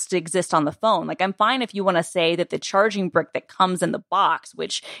cable has to exist on the phone. Like, I'm fine if you want to say that the charging brick that comes in the box,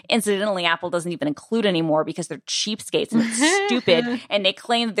 which incidentally Apple doesn't even include anymore because they're cheapskates and it's stupid, and they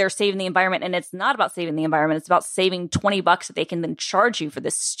claim that they're saving the environment, and it's not about saving the environment. It's about saving $20 that they can then charge you for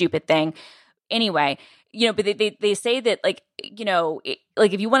this stupid thing. Anyway, but they say that, like,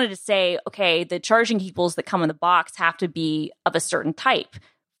 like if you wanted to say, okay, the charging cables that come in the box have to be of a certain type,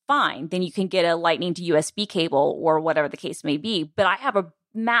 fine, then you can get a Lightning to USB cable or whatever the case may be. But I have a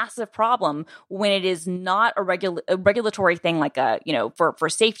massive problem when it is not a regulatory thing, like for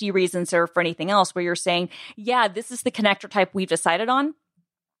safety reasons or for anything else, where you're saying, yeah, this is the connector type we've decided on.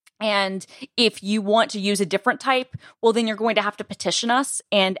 And if you want to use a different type, well, then you're going to have to petition us.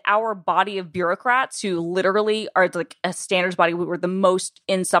 And our body of bureaucrats, who literally are like a standards body, we were the most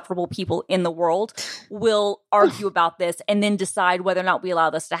insufferable people in the world, will argue about this and then decide whether or not we allow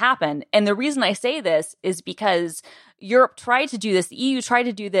this to happen. And the reason I say this is because Europe tried to do this. The EU tried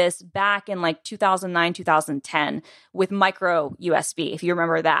to do this back in like 2009, 2010 with micro USB, if you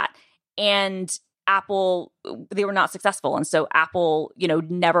remember that. And Apple, they were not successful. And so Apple,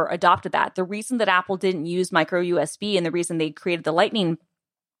 never adopted that. The reason that Apple didn't use micro USB and the reason they created the Lightning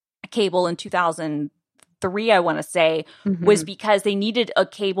cable in 2003, I want to say, was because they needed a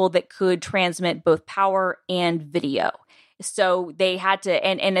cable that could transmit both power and video. So they had to,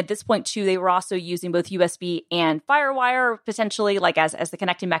 and at this point too, they were also using both USB and FireWire potentially, like as the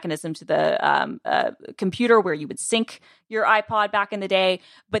connecting mechanism to the computer where you would sync your iPod back in the day.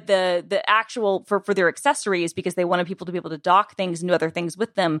 But the actual for their accessories, because they wanted people to be able to dock things and do other things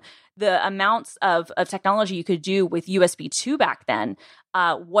with them, the amounts of technology you could do with USB 2 back then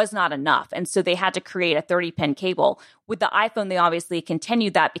was not enough. And so they had to create a 30-pin cable. With the iPhone, they obviously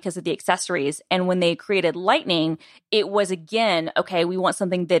continued that because of the accessories. And when they created Lightning, it was, again, okay, we want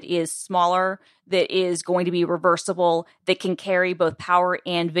something that is smaller, that is going to be reversible, that can carry both power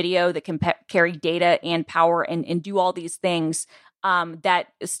and video, that can carry data and power and do all these things that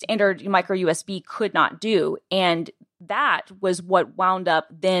standard micro USB could not do. And that was what wound up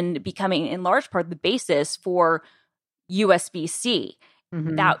then becoming, in large part, the basis for USB-C.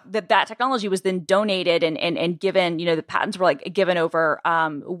 Mm-hmm. That technology was then donated and given, the patents were like given over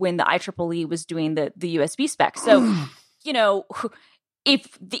when the IEEE was doing the USB spec. So,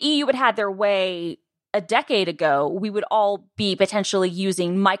 if the EU had their way a decade ago, we would all be potentially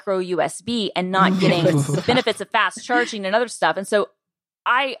using micro USB and not getting the benefits of fast charging and other stuff. And so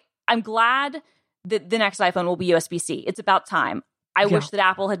I'm glad that the next iPhone will be USB-C. It's about time. I wish that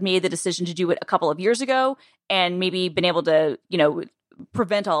Apple had made the decision to do it a couple of years ago and maybe been able to,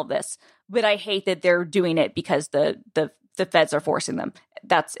 prevent all of this. But I hate that they're doing it because the feds are forcing them.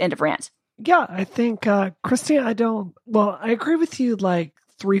 That's end of rant. Yeah, I think, Christina, I agree with you like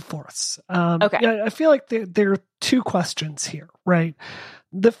 3/4. Okay. Yeah, I feel like there are two questions here, right?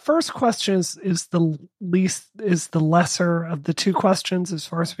 The first question is the lesser of the two questions as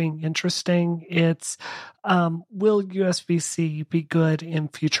far as being interesting. It's, will USB-C be good in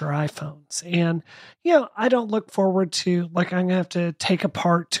future iPhones? And, I don't look forward to, I'm going to have to take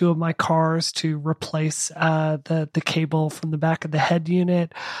apart two of my cars to replace the cable from the back of the head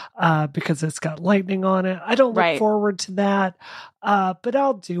unit because it's got Lightning on it. I don't look forward to that. But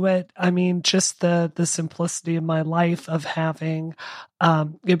I'll do it. I mean, just the simplicity of my life of having,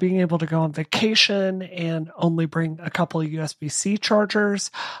 being able to go on vacation and only bring a couple of USB-C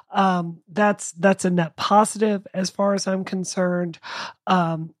chargers. That's a net positive as far as I'm concerned.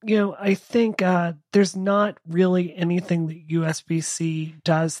 I think, there's not really anything that USB-C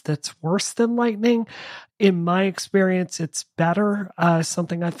does that's worse than Lightning. In my experience, it's better.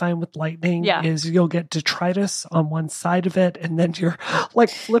 Something I find with Lightning is you'll get detritus on one side of it, and then you're like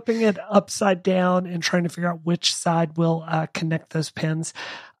flipping it upside down and trying to figure out which side will connect those pins.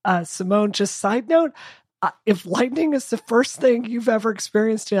 Simone, just side note, if Lightning is the first thing you've ever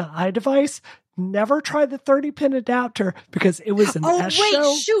experienced in an iDevice, never try the 30-pin adapter because it was an S show.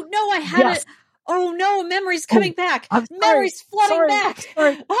 Oh, wait, shoot. No, I had it. Oh no, memory's coming back. Memory's flooding back.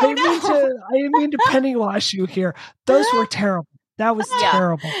 Sorry. I didn't mean to penny wash you here. Those were terrible. That was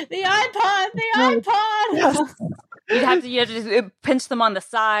terrible. The iPod. Yes. You have to just pinch them on the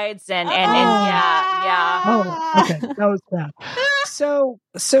sides and Oh, okay. That was bad. So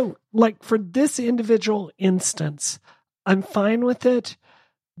like for this individual instance, I'm fine with it.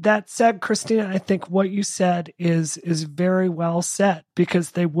 That said, Christina, I think what you said is very well said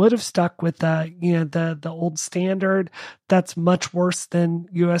because they would have stuck with the old standard. That's much worse than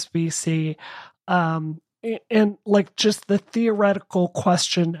USB-C. And like just the theoretical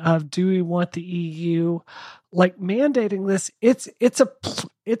question of do we want the EU like mandating this? It's a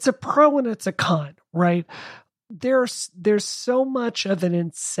pro and it's a con, right? There's so much of an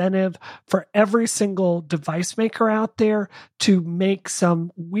incentive for every single device maker out there to make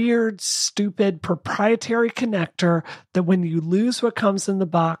some weird, stupid proprietary connector that when you lose what comes in the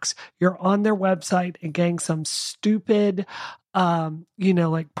box, you're on their website and getting some stupid,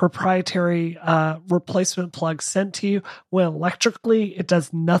 like proprietary replacement plug sent to you when electrically it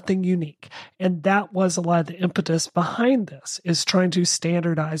does nothing unique. And that was a lot of the impetus behind this is trying to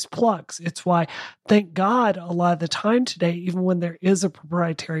standardize plugs. It's why, thank God, a lot of the time today, even when there is a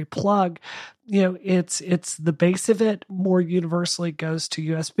proprietary plug, it's the base of it more universally goes to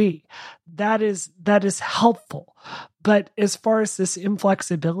USB. That is helpful. But as far as this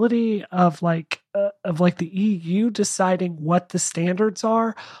inflexibility of the EU deciding what the standards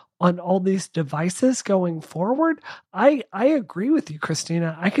are on all these devices going forward, I agree with you,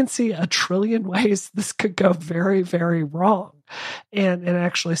 Christina. I can see a trillion ways this could go very, very wrong and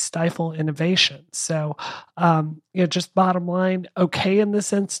actually stifle innovation. So, just bottom line, okay in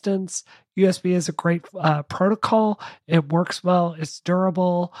this instance, USB is a great protocol. It works well. It's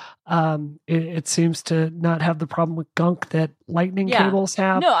durable. It seems to not have the problem with gunk that Lightning cables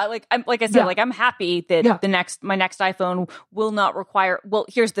have. No, I'm happy that my next iPhone will not require. Well,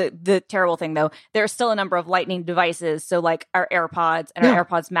 here's the terrible thing though. There are still a number of Lightning devices. So like our AirPods and our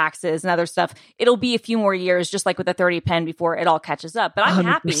AirPods Maxes and other stuff. It'll be a few more years, just like with the 30-pin before it all catches up. But I'm 100%.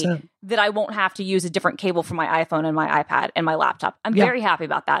 happy that I won't have to use a different cable for my iPhone and my iPad and my laptop. I'm very happy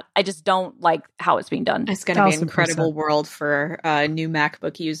about that. I just don't like how it's being done. It's going to be an incredible world for new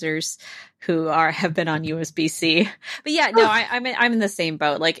MacBook users who have been on USB-C. But yeah, no, I'm in the same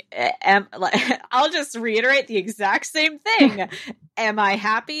boat. Like, I'll just reiterate the exact same thing. Am I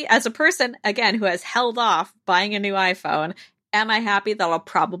happy as a person, again, who has held off buying a new iPhone? Am I happy that I'll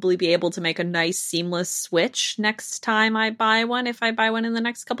probably be able to make a nice seamless switch next time I buy one, if I buy one in the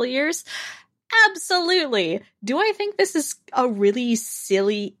next couple of years? Absolutely. Do I think this is a really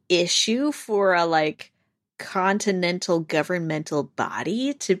silly issue for a continental governmental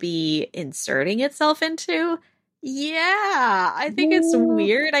body to be inserting itself into? Yeah, I think it's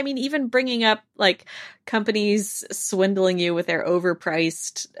weird. I mean, even bringing up companies swindling you with their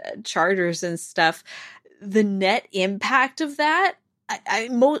overpriced chargers and stuff, the net impact of that,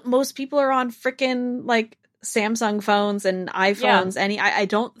 most people are on freaking Samsung phones and iPhones. I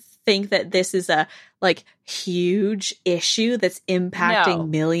don't think that this is a huge issue that's impacting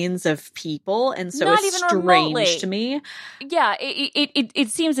millions of people, and so it's strange remotely to me. Yeah, it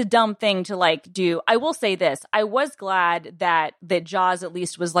seems a dumb thing to do. I will say this: I was glad that Jaws at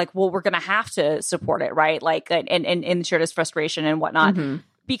least was well, we're going to have to support it, right? And shared his frustration and whatnot. Mm-hmm.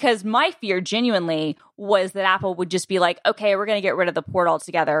 Because my fear genuinely was that Apple would just be okay, we're going to get rid of the port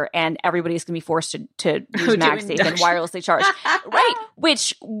altogether and everybody's going to be forced to use MagSafe and wirelessly charge. Right.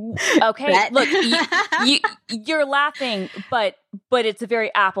 Which, okay, look, you're laughing, but it's a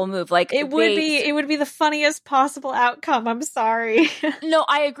very Apple move. It would be the funniest possible outcome. I'm sorry. No,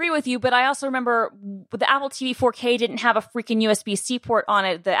 I agree with you, but I also remember the Apple TV 4K didn't have a freaking USB-C port on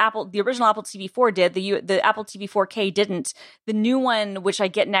it. The original Apple TV 4 did. The Apple TV 4K didn't. The new one, which I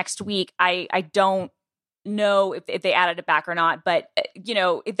get next week, I don't know if they added it back or not, but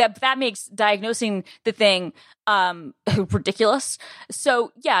that makes diagnosing the thing ridiculous.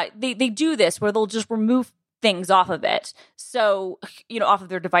 So yeah, they do this where they'll just remove things off of it, so off of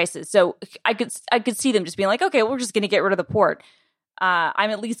their devices. So I could see them just being okay, we're just going to get rid of the port. I'm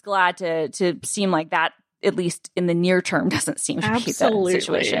at least glad to seem like that, at least in the near term, doesn't seem to be the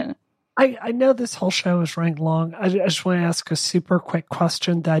situation. I know this whole show is running long. I just want to ask a super quick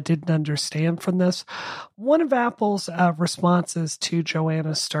question that I didn't understand from this. One of Apple's responses to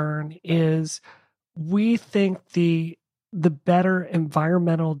Joanna Stern is, we think the better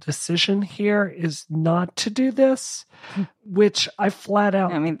environmental decision here is not to do this, which I flat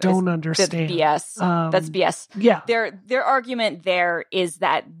out don't understand. That's BS. That's BS. Yeah. Their argument there is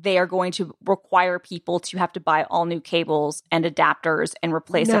that they are going to require people to have to buy all new cables and adapters and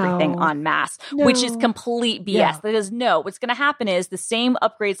replace everything en masse, which is complete BS. Yeah. That is what's going to happen is the same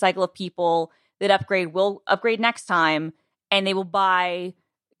upgrade cycle of people that upgrade will upgrade next time, and they will buy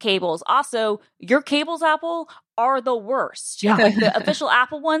cables. Also, your cables, Apple, are the worst. Yeah. The official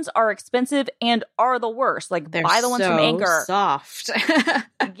Apple ones are expensive and are the worst. They're buy the ones from Anchor. Soft.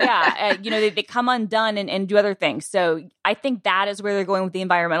 Yeah. They come undone and do other things. So I think that is where they're going with the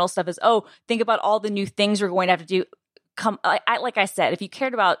environmental stuff is, think about all the new things we're going to have to do. Like I said, if you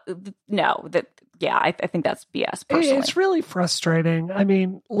cared about, I think that's BS, personally. It's really frustrating. I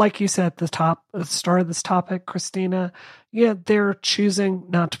mean, like you said at the start of this topic, Christina, they're choosing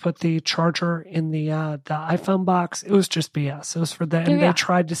not to put the charger in the iPhone box. It was just BS. It was for them. And they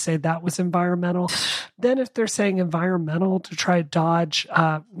tried to say that was environmental. Then if they're saying environmental to try to dodge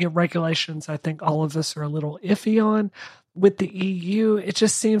regulations, I think all of us are a little iffy on. With the EU, it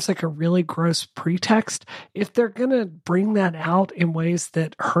just seems like a really gross pretext. If they're going to bring that out in ways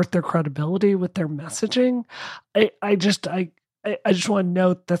that hurt their credibility with their messaging, I just want to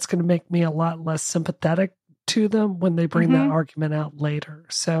note that's going to make me a lot less sympathetic to them when they bring that argument out later.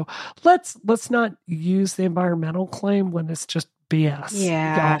 So let's not use the environmental claim when it's just BS.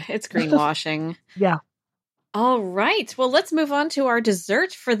 Yeah, it's greenwashing. Yeah. All right. Well, let's move on to our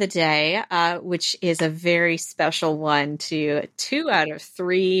dessert for the day, which is a very special one to 2 out of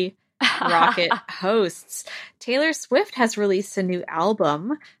 3 Rocket hosts. Taylor Swift has released a new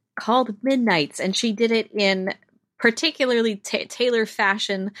album called Midnights, and she did it in particularly Taylor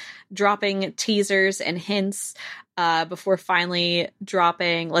fashion, dropping teasers and hints before finally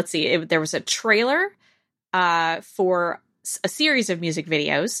dropping, there was a trailer for a series of music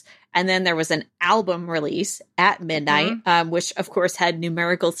videos. And then there was an album release at midnight, which of course had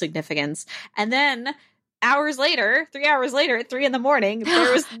numerical significance. And then 3 hours later, at 3 a.m,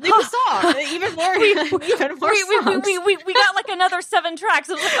 there was new song, even more songs. We got another 7 tracks.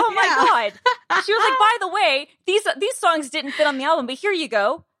 I was like, oh my God. She was like, by the way, these songs didn't fit on the album, but here you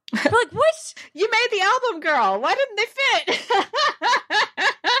go. We're like, what? You made the album, girl. Why didn't they fit?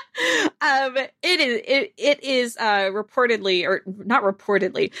 it is reportedly, or not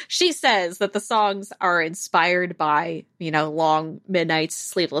reportedly, she says that the songs are inspired by, long midnights,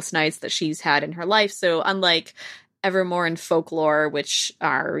 sleepless nights that she's had in her life. So unlike Evermore and Folklore, which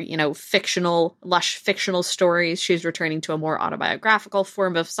are, fictional, lush fictional stories, she's returning to a more autobiographical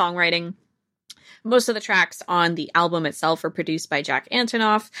form of songwriting. Most of the tracks on the album itself are produced by Jack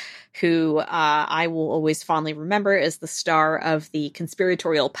Antonoff, who I will always fondly remember as the star of the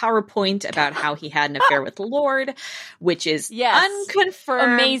conspiratorial PowerPoint about how he had an affair with Lorde, which is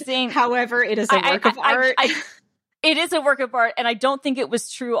unconfirmed. Amazing. However, it is a work of art. It is a work of art, and I don't think it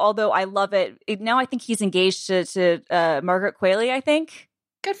was true, although I love it. Now I think he's engaged to Margaret Qualley, I think.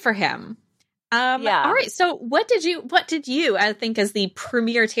 Good for him. All right. So what did you, I think, as the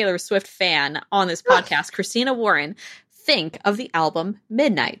premier Taylor Swift fan on this podcast, Christina Warren, think of the album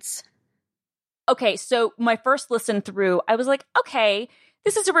Midnights? Okay. So my first listen through, I was like, okay,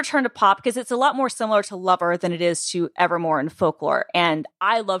 this is a return to pop because it's a lot more similar to Lover than it is to Evermore and Folklore. And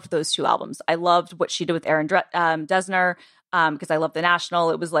I loved those two albums. I loved what she did with Aaron Dessner because I loved The National.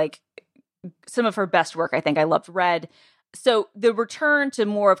 It was like some of her best work, I think. I loved Red. So the return to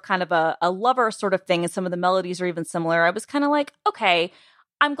more of kind of a Lover sort of thing, and some of the melodies are even similar. I was kind of like, okay,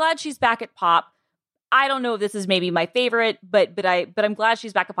 I'm glad she's back at pop. I don't know if this is maybe my favorite, but I'm glad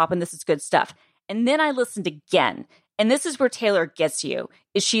she's back at pop and this is good stuff. And then I listened again. And this is where Taylor gets you,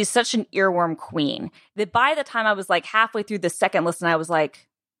 is she's such an earworm queen that by the time I was like halfway through the second listen, I was like,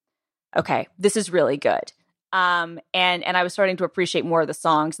 okay, this is really good. And I was starting to appreciate more of the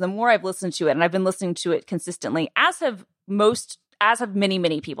songs. The more I've listened to it, and I've been listening to it consistently, as have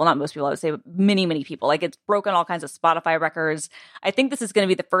many people, not most people, I would say, but many people. Like, it's broken all kinds of Spotify records. I think this is going to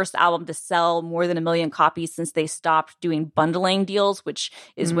be the first album to sell more than 1 million copies since they stopped doing bundling deals, which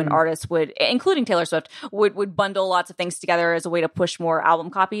is when artists would, including Taylor Swift, would bundle lots of things together as a way to push more album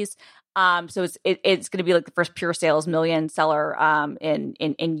copies. So it's going to be like the first pure sales million seller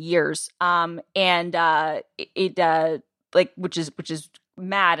in years. Which is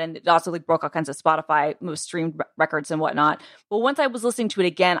mad, and it also like broke all kinds of Spotify most streamed records and whatnot. But once I was listening to it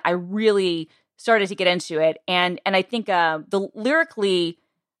again, I really started to get into it, and I think the lyrically,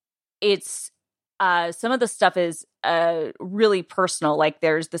 it's some of the stuff is really personal. Like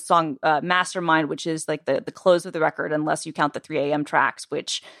there's the song Mastermind, which is like the close of the record, unless you count the 3 a.m. tracks,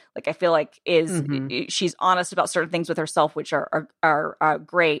 which like I feel like is she's honest about certain things with herself, which are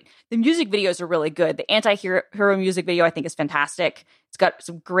great. The music videos are really good. The Anti-Hero music video I think is fantastic. It's got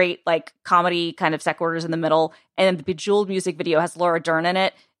some great like comedy kind of sex orders in the middle, and then the Bejeweled music video has Laura Dern in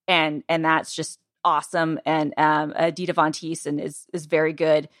it, and that's just awesome. And Dita Von Teese is very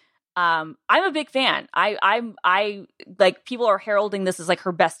good. I'm a big fan. I like, people are heralding this as like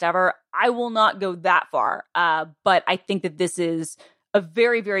her best ever. I will not go that far. But I think that this is a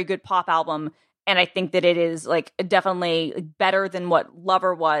very, very good pop album. And I think that it is like definitely better than what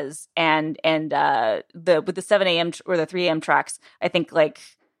Lover was. And with the 7 a.m. or the 3 a.m. tracks, I think like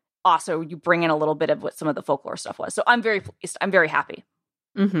also you bring in a little bit of what some of the Folklore stuff was. So I'm very pleased. I'm very happy.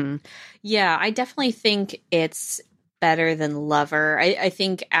 Mm-hmm. Yeah, I definitely think it's better than Lover. I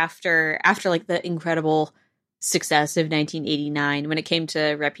think after like the incredible success of 1989, when it came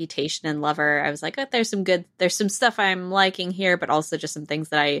to Reputation and Lover, I was like, oh, there's some stuff I'm liking here, but also just some things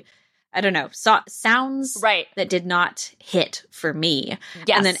that I don't know, sounds right that did not hit for me.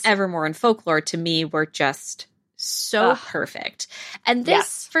 Yes. And then Evermore and Folklore to me were just so perfect. And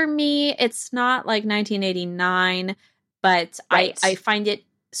this for me, it's not like 1989, but right. I find it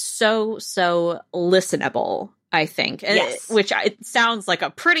so listenable, I think, which it sounds like a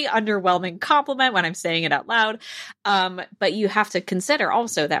pretty underwhelming compliment when I'm saying it out loud. But you have to consider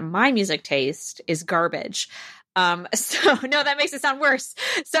also that my music taste is garbage. So no, that makes it sound worse.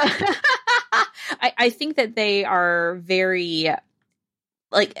 So I think that they are very,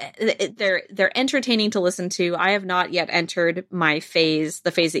 like, they're entertaining to listen to. I have not yet entered the phase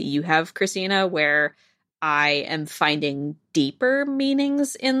that you have, Christina, where I am finding deeper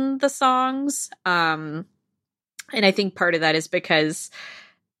meanings in the songs. And I think part of that is because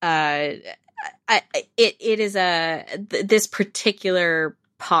it is this particular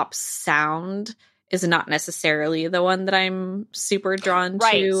pop sound is not necessarily the one that I'm super drawn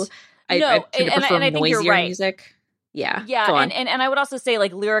to. I prefer noisier music. Yeah. And I would also say,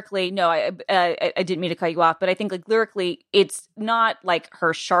 like, lyrically, no, I didn't mean to cut you off, but I think like lyrically, it's not like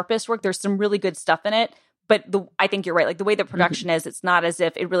her sharpest work. There's some really good stuff in it. But I think you're right. Like the way the production is, it's not as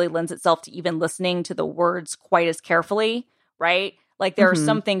if it really lends itself to even listening to the words quite as carefully, right? Like there are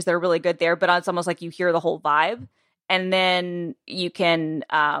some things that are really good there, but it's almost like you hear the whole vibe, and then you can,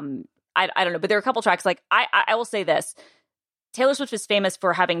 I don't know. But there are a couple tracks. Like I will say this: Taylor Swift is famous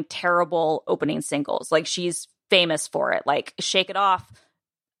for having terrible opening singles. Like, she's famous for it. Like, Shake It Off,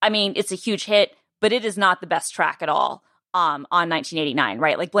 I mean, it's a huge hit, but it is not the best track at all on 1989,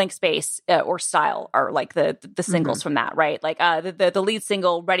 right? Like Blank Space or Style are like the singles from that, right? Like the lead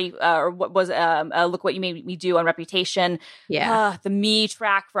single, Ready, or what was Look What You Made Me Do on Reputation. Yeah. The Me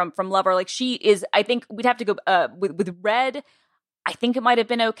track from Lover. Like, she is, I think we'd have to go with Red. I think it might have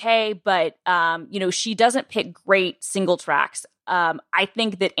been okay, but she doesn't pick great single tracks. I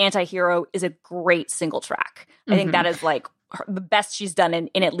think that Anti-Hero is a great single track. I think that is like the best she's done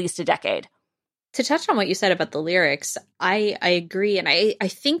in at least a decade. To touch on what you said about the lyrics, I agree. And I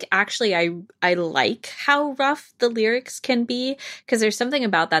think actually I like how rough the lyrics can be, because there's something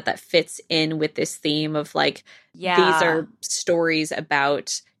about that fits in with this theme of like, these are stories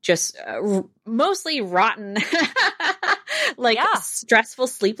about just mostly rotten, stressful,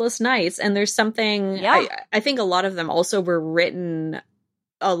 sleepless nights. And there's something, I think a lot of them also were written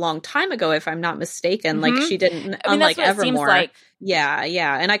a long time ago, if I'm not mistaken. Like, she didn't, unlike Evermore. Like.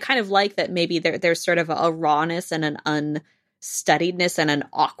 Yeah. And I kind of like that maybe there's sort of a rawness and an unstudiedness and an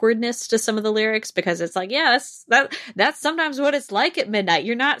awkwardness to some of the lyrics, because it's like, that's sometimes what it's like at midnight.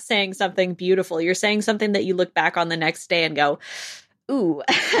 You're not saying something beautiful. You're saying something that you look back on the next day and go, ooh.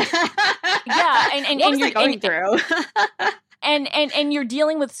 Yeah. And what was I going through? And you're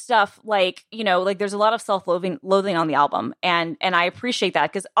dealing with stuff like, like there's a lot of self-loathing on the album. And I appreciate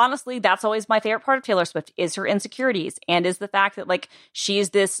that, because honestly, that's always my favorite part of Taylor Swift is her insecurities, and is the fact that like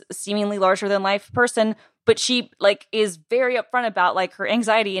she's this seemingly larger than life person, but she like is very upfront about like her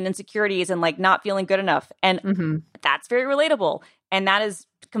anxiety and insecurities and like not feeling good enough. And that's very relatable. And that is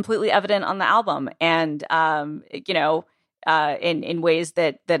completely evident on the album. And, in ways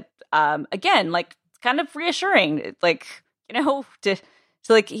that again, like kind of reassuring, like, to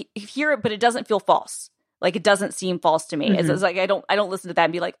like hear it, but it doesn't feel false. Like, it doesn't seem false to me. It's like I don't listen to that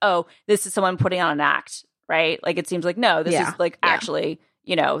and be like, oh, this is someone putting on an act, right? Like, it seems like, no, this is like actually,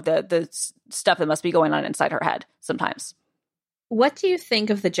 the stuff that must be going on inside her head sometimes. What do you think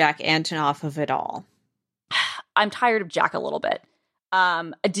of the Jack Antonoff of it all? I'm tired of Jack a little bit.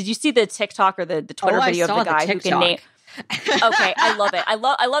 Did you see the TikTok or the Twitter video of the guy who can name? Okay, I love it. I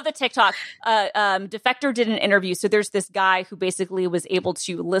love the TikTok. Defector did an interview. So there's this guy who basically was able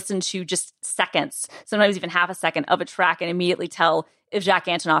to listen to just seconds, sometimes even half a second of a track, and immediately tell if Jack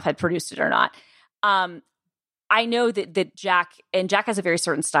Antonoff had produced it or not. I know that Jack has a very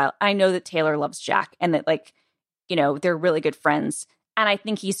certain style. I know that Taylor loves Jack, and that they're really good friends. And I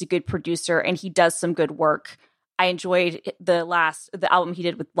think he's a good producer, and he does some good work. I enjoyed the album he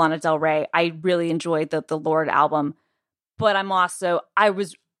did with Lana Del Rey. I really enjoyed the Lorde album. But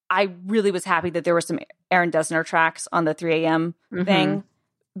I really was happy that there were some Aaron Dessner tracks on the 3 a.m. thing,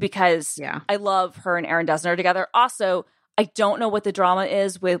 because I love her and Aaron Dessner together. Also, I don't know what the drama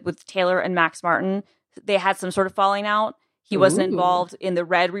is with Taylor and Max Martin. They had some sort of falling out. He wasn't involved in the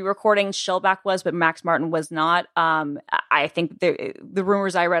Red re-recording. Shellback was, but Max Martin was not. I think the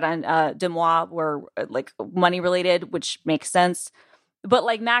rumors I read on Demois were like money related, which makes sense. But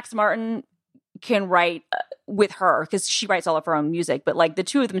like Max Martin can write with her, because she writes all of her own music, but like the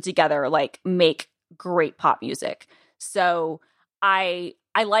two of them together like make great pop music. So I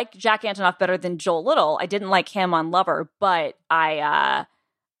like Jack Antonoff better than Joel Little. I didn't like him on Lover, but I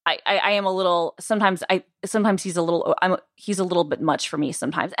am a little, sometimes he's a little bit much for me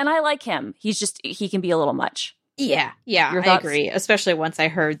sometimes, and I like him. He can be a little much. Yeah, I agree. Especially once I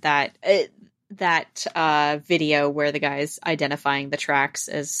heard that video where the guy's identifying the tracks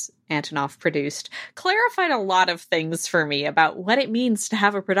as Antonoff produced clarified a lot of things for me about what it means to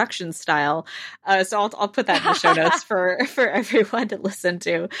have a production style. So I'll put that in the show notes for everyone to listen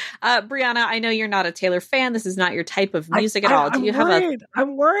to. Brianna, I know you're not a Taylor fan. This is not your type of music at all.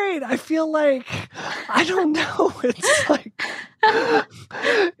 I'm worried. I feel like, I don't know. It's like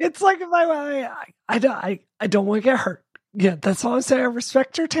if I don't want to get hurt. Yeah, that's all I'm saying. I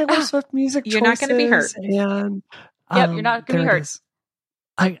respect your Taylor Swift music choices. You're not going to be hurt. And you're not going to be hurt.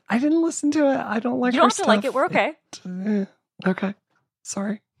 I didn't listen to it. I don't like her stuff. You don't have to like it. We're okay. Okay.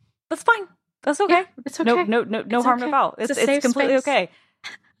 Sorry. That's fine. That's okay. Yeah, it's okay. No harm at all. It's completely okay.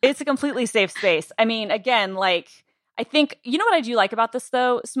 It's a completely safe space. I mean, again, like, I think, you know what I do like about this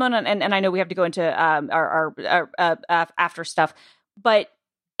though, Simone, and I know we have to go into our after stuff, but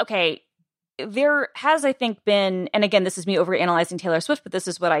okay, there has, I think, been, and again, this is me overanalyzing Taylor Swift, but this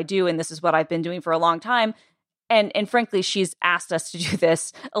is what I do, and this is what I've been doing for a long time. And frankly, she's asked us to do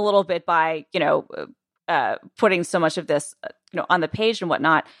this a little bit by, putting so much of this, on the page and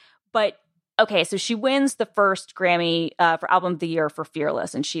whatnot. But okay, so she wins the first Grammy for Album of the Year for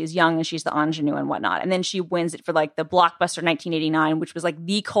Fearless, and she's young and she's the ingenue and whatnot. And then she wins it for like the blockbuster 1989, which was like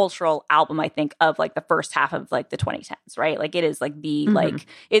the cultural album, I think, of like the first half of like the 2010s, right? Like it is like the like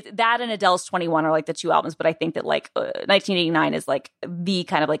it that and Adele's 21 are like the two albums, but I think that like 1989 is like the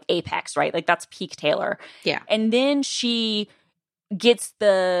kind of like apex, right? Like that's peak Taylor. Yeah. And then she gets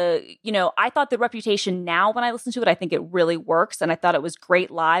the, I thought the Reputation now when I listen to it, I think it really works. And I thought it was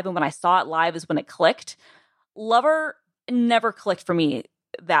great live. And when I saw it live is when it clicked. Lover never clicked for me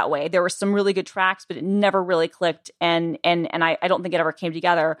that way. There were some really good tracks, but it never really clicked. And I don't think it ever came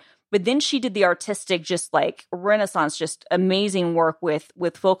together. But then she did the artistic, just like Renaissance, just amazing work with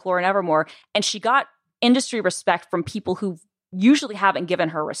Folklore and Evermore. And she got industry respect from people who usually haven't given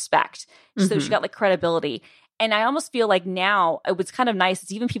her respect. So she got like credibility. And I almost feel like now it was kind of nice.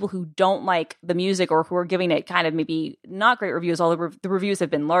 It's even people who don't like the music or who are giving it kind of maybe not great reviews, although the reviews have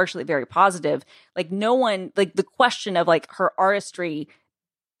been largely very positive. Like no one, like the question of like her artistry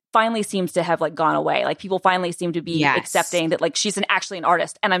finally seems to have like gone away. Like people finally seem to be accepting that like she's actually an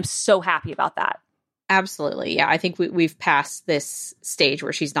artist. And I'm so happy about that. Absolutely. Yeah. I think we've passed this stage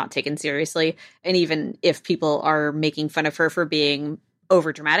where she's not taken seriously. And even if people are making fun of her for being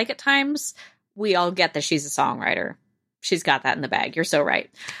over dramatic at times, we all get that she's a songwriter. She's got that in the bag. You're so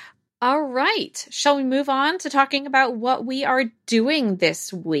right. All right. Shall we move on to talking about what we are doing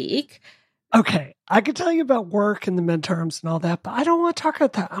this week? Okay. I could tell you about work and the midterms and all that, but I don't want to talk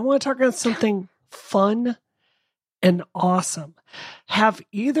about that. I want to talk about something fun and awesome. Have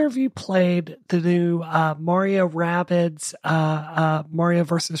either of you played the new Mario Rabbids, Mario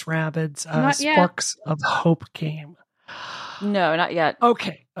versus Rabbids Sparks of Hope game? No, not yet.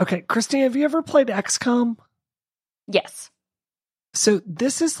 Okay. Christine, have you ever played XCOM? Yes. So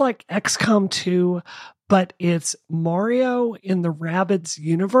this is like XCOM 2, but it's Mario in the Rabbids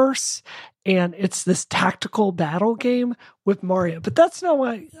universe, and it's this tactical battle game with Mario. But that's not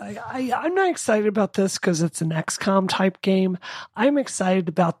why I'm not excited about this because it's an XCOM type game. I'm excited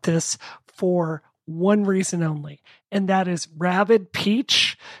about this for one reason only, and that is Rabbid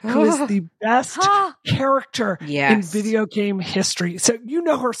Peach, who is the best character in video game history. So you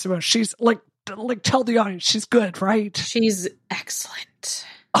know her so much. She's like tell the audience she's good, right? She's excellent.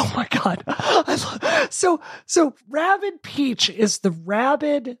 Oh my God. So Rabbid Peach is the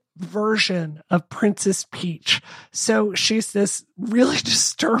rabid version of Princess Peach. So she's this really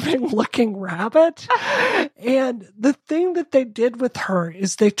disturbing looking rabbit. And the thing that they did with her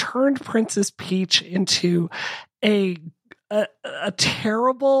is they turned Princess Peach into a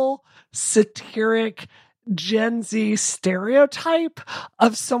terrible, satiric Gen Z stereotype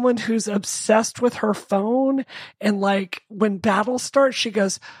of someone who's obsessed with her phone. And like when battle starts, she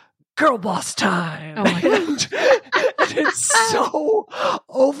goes, "Girl boss time." Oh my God. And it's so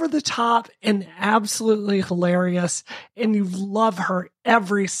over the top and absolutely hilarious. And you love her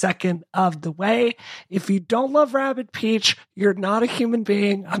every second of the way. If you don't love Rabbid Peach, you're not a human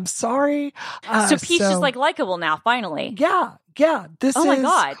being. I'm sorry. So Peach is like likable now, finally. Yeah. This oh my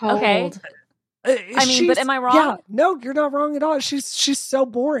God. Cold. Okay. I mean, but am I wrong? Yeah, no, you're not wrong at all. She's so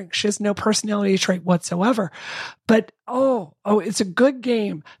boring. She has no personality trait whatsoever. But it's a good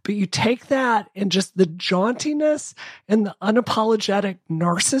game. But you take that and just the jauntiness and the unapologetic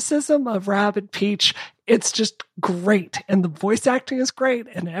narcissism of Rabbid Peach, it's just great. And the voice acting is great,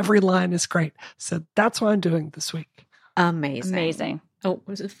 and every line is great. So that's what I'm doing this week. Amazing. Oh,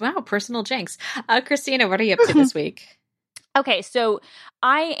 wow, personal jinx. Christina, what are you up to this week? Okay, so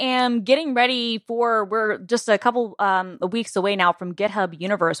I am getting ready we're just a couple weeks away now from GitHub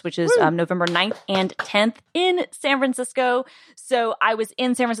Universe, which is November 9th and 10th in San Francisco. So I was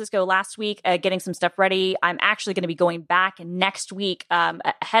in San Francisco last week getting some stuff ready. I'm actually going to be going back next week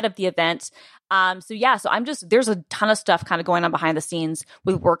ahead of the event. So there's a ton of stuff kind of going on behind the scenes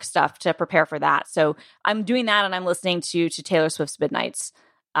with work stuff to prepare for that. So I'm doing that, and I'm listening to Taylor Swift's Midnights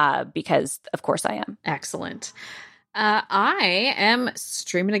because, of course, I am. Excellent. I am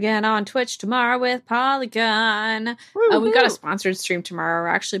streaming again on Twitch tomorrow with Polygon. We've got a sponsored stream tomorrow. We're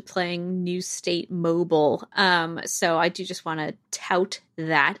actually playing New State Mobile. So I do just want to tout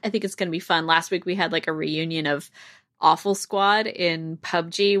that. I think it's going to be fun. Last week we had like a reunion of Awful Squad in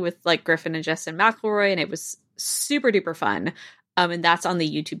PUBG with like Griffin and Justin McElroy, and it was super duper fun. And that's on the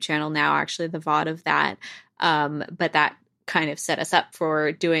YouTube channel now, actually, the VOD of that. But that kind of set us up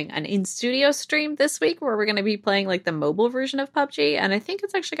for doing an in-studio stream this week where we're going to be playing like the mobile version of PUBG, and I think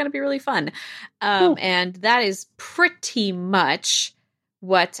it's actually going to be really fun. And that is pretty much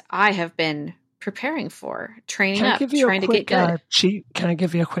what I have been preparing for, training up, trying to get good. Can I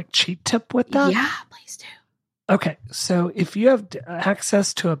give you a quick cheat tip with that? Yeah, please do. Okay, so if you have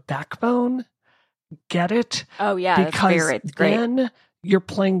access to a Backbone, get it. Oh yeah, because that's great. then you're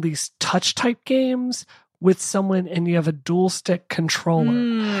playing these touch type games with someone and you have a dual stick controller.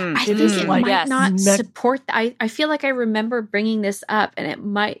 I think it might not support. I feel like I remember bringing this up, and it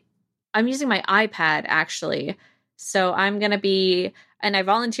might. I'm using my iPad actually, so I'm gonna be. And I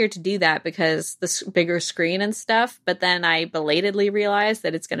volunteered to do that because the bigger screen and stuff. But then I belatedly realized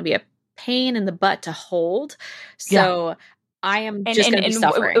that it's going to be a pain in the butt to hold. So I am just going to be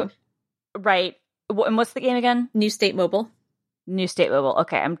suffering. Right. And what's the game again? New State Mobile. New State Mobile.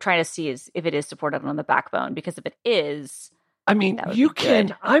 Okay. I'm trying to see if it is supported on the Backbone, because if it is, I mean, you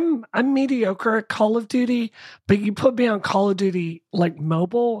can. I'm mediocre at Call of Duty, but you put me on Call of Duty like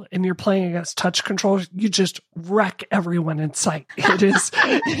mobile, and you're playing against touch controllers. You just wreck everyone in sight. It is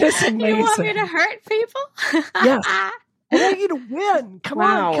amazing. You want me to hurt people? Yes. I want you to win. Come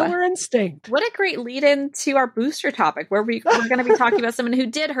on, Killer Instinct. What a great lead-in to our booster topic, where we're going to be talking about someone who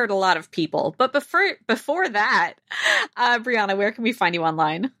did hurt a lot of people. But before that, Brianna, where can we find you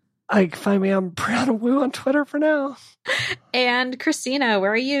online? Find me on Brianna Wu on Twitter for now. And Christina,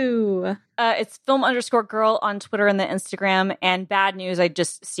 where are you? It's film_girl on Twitter and the Instagram. And bad news, I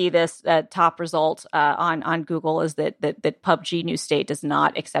just see this top result on Google is that PUBG New State does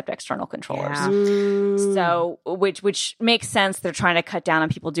not accept external controllers. Yeah. So, which makes sense. They're trying to cut down on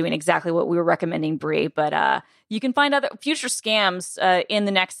people doing exactly what we were recommending, Brie. But you can find other future scams in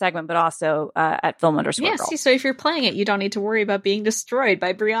the next segment, but also at film_girl. Yeah, see, so if you're playing it, you don't need to worry about being destroyed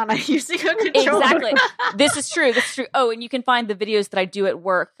by Brianna using a controller. Exactly. This is true. Oh, and you can find the videos that I do at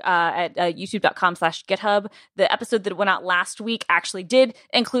work at youtube.com/GitHub. The episode that went out last week actually did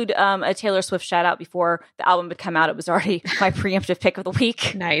include a Taylor Swift shout out before the album had come out. It was already my preemptive pick of the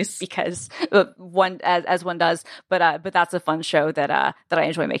week. Nice. Because one does. But that's a fun show that I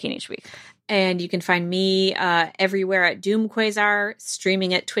enjoy making each week. And you can find me everywhere at Doom Quasar,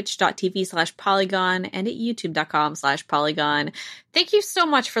 streaming at twitch.tv/Polygon and at youtube.com/Polygon. Thank you so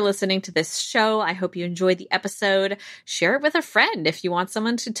much for listening to this show. I hope you enjoyed the episode. Share it with a friend if you want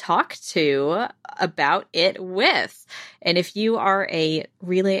someone to talk to about it with. And if you are a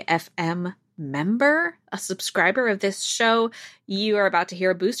Relay FM member, a subscriber of this show, you are about to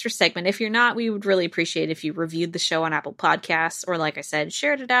hear a booster segment. If you're not, we would really appreciate if you reviewed the show on Apple Podcasts, or like I said,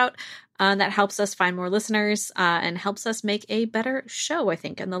 shared it out. That helps us find more listeners and helps us make a better show, I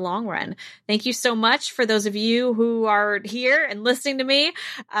think, in the long run. Thank you so much for those of you who are here and listening to me.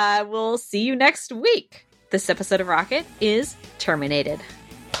 We'll see you next week. This episode of Rocket is terminated.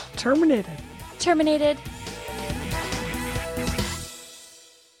 Terminated. Terminated.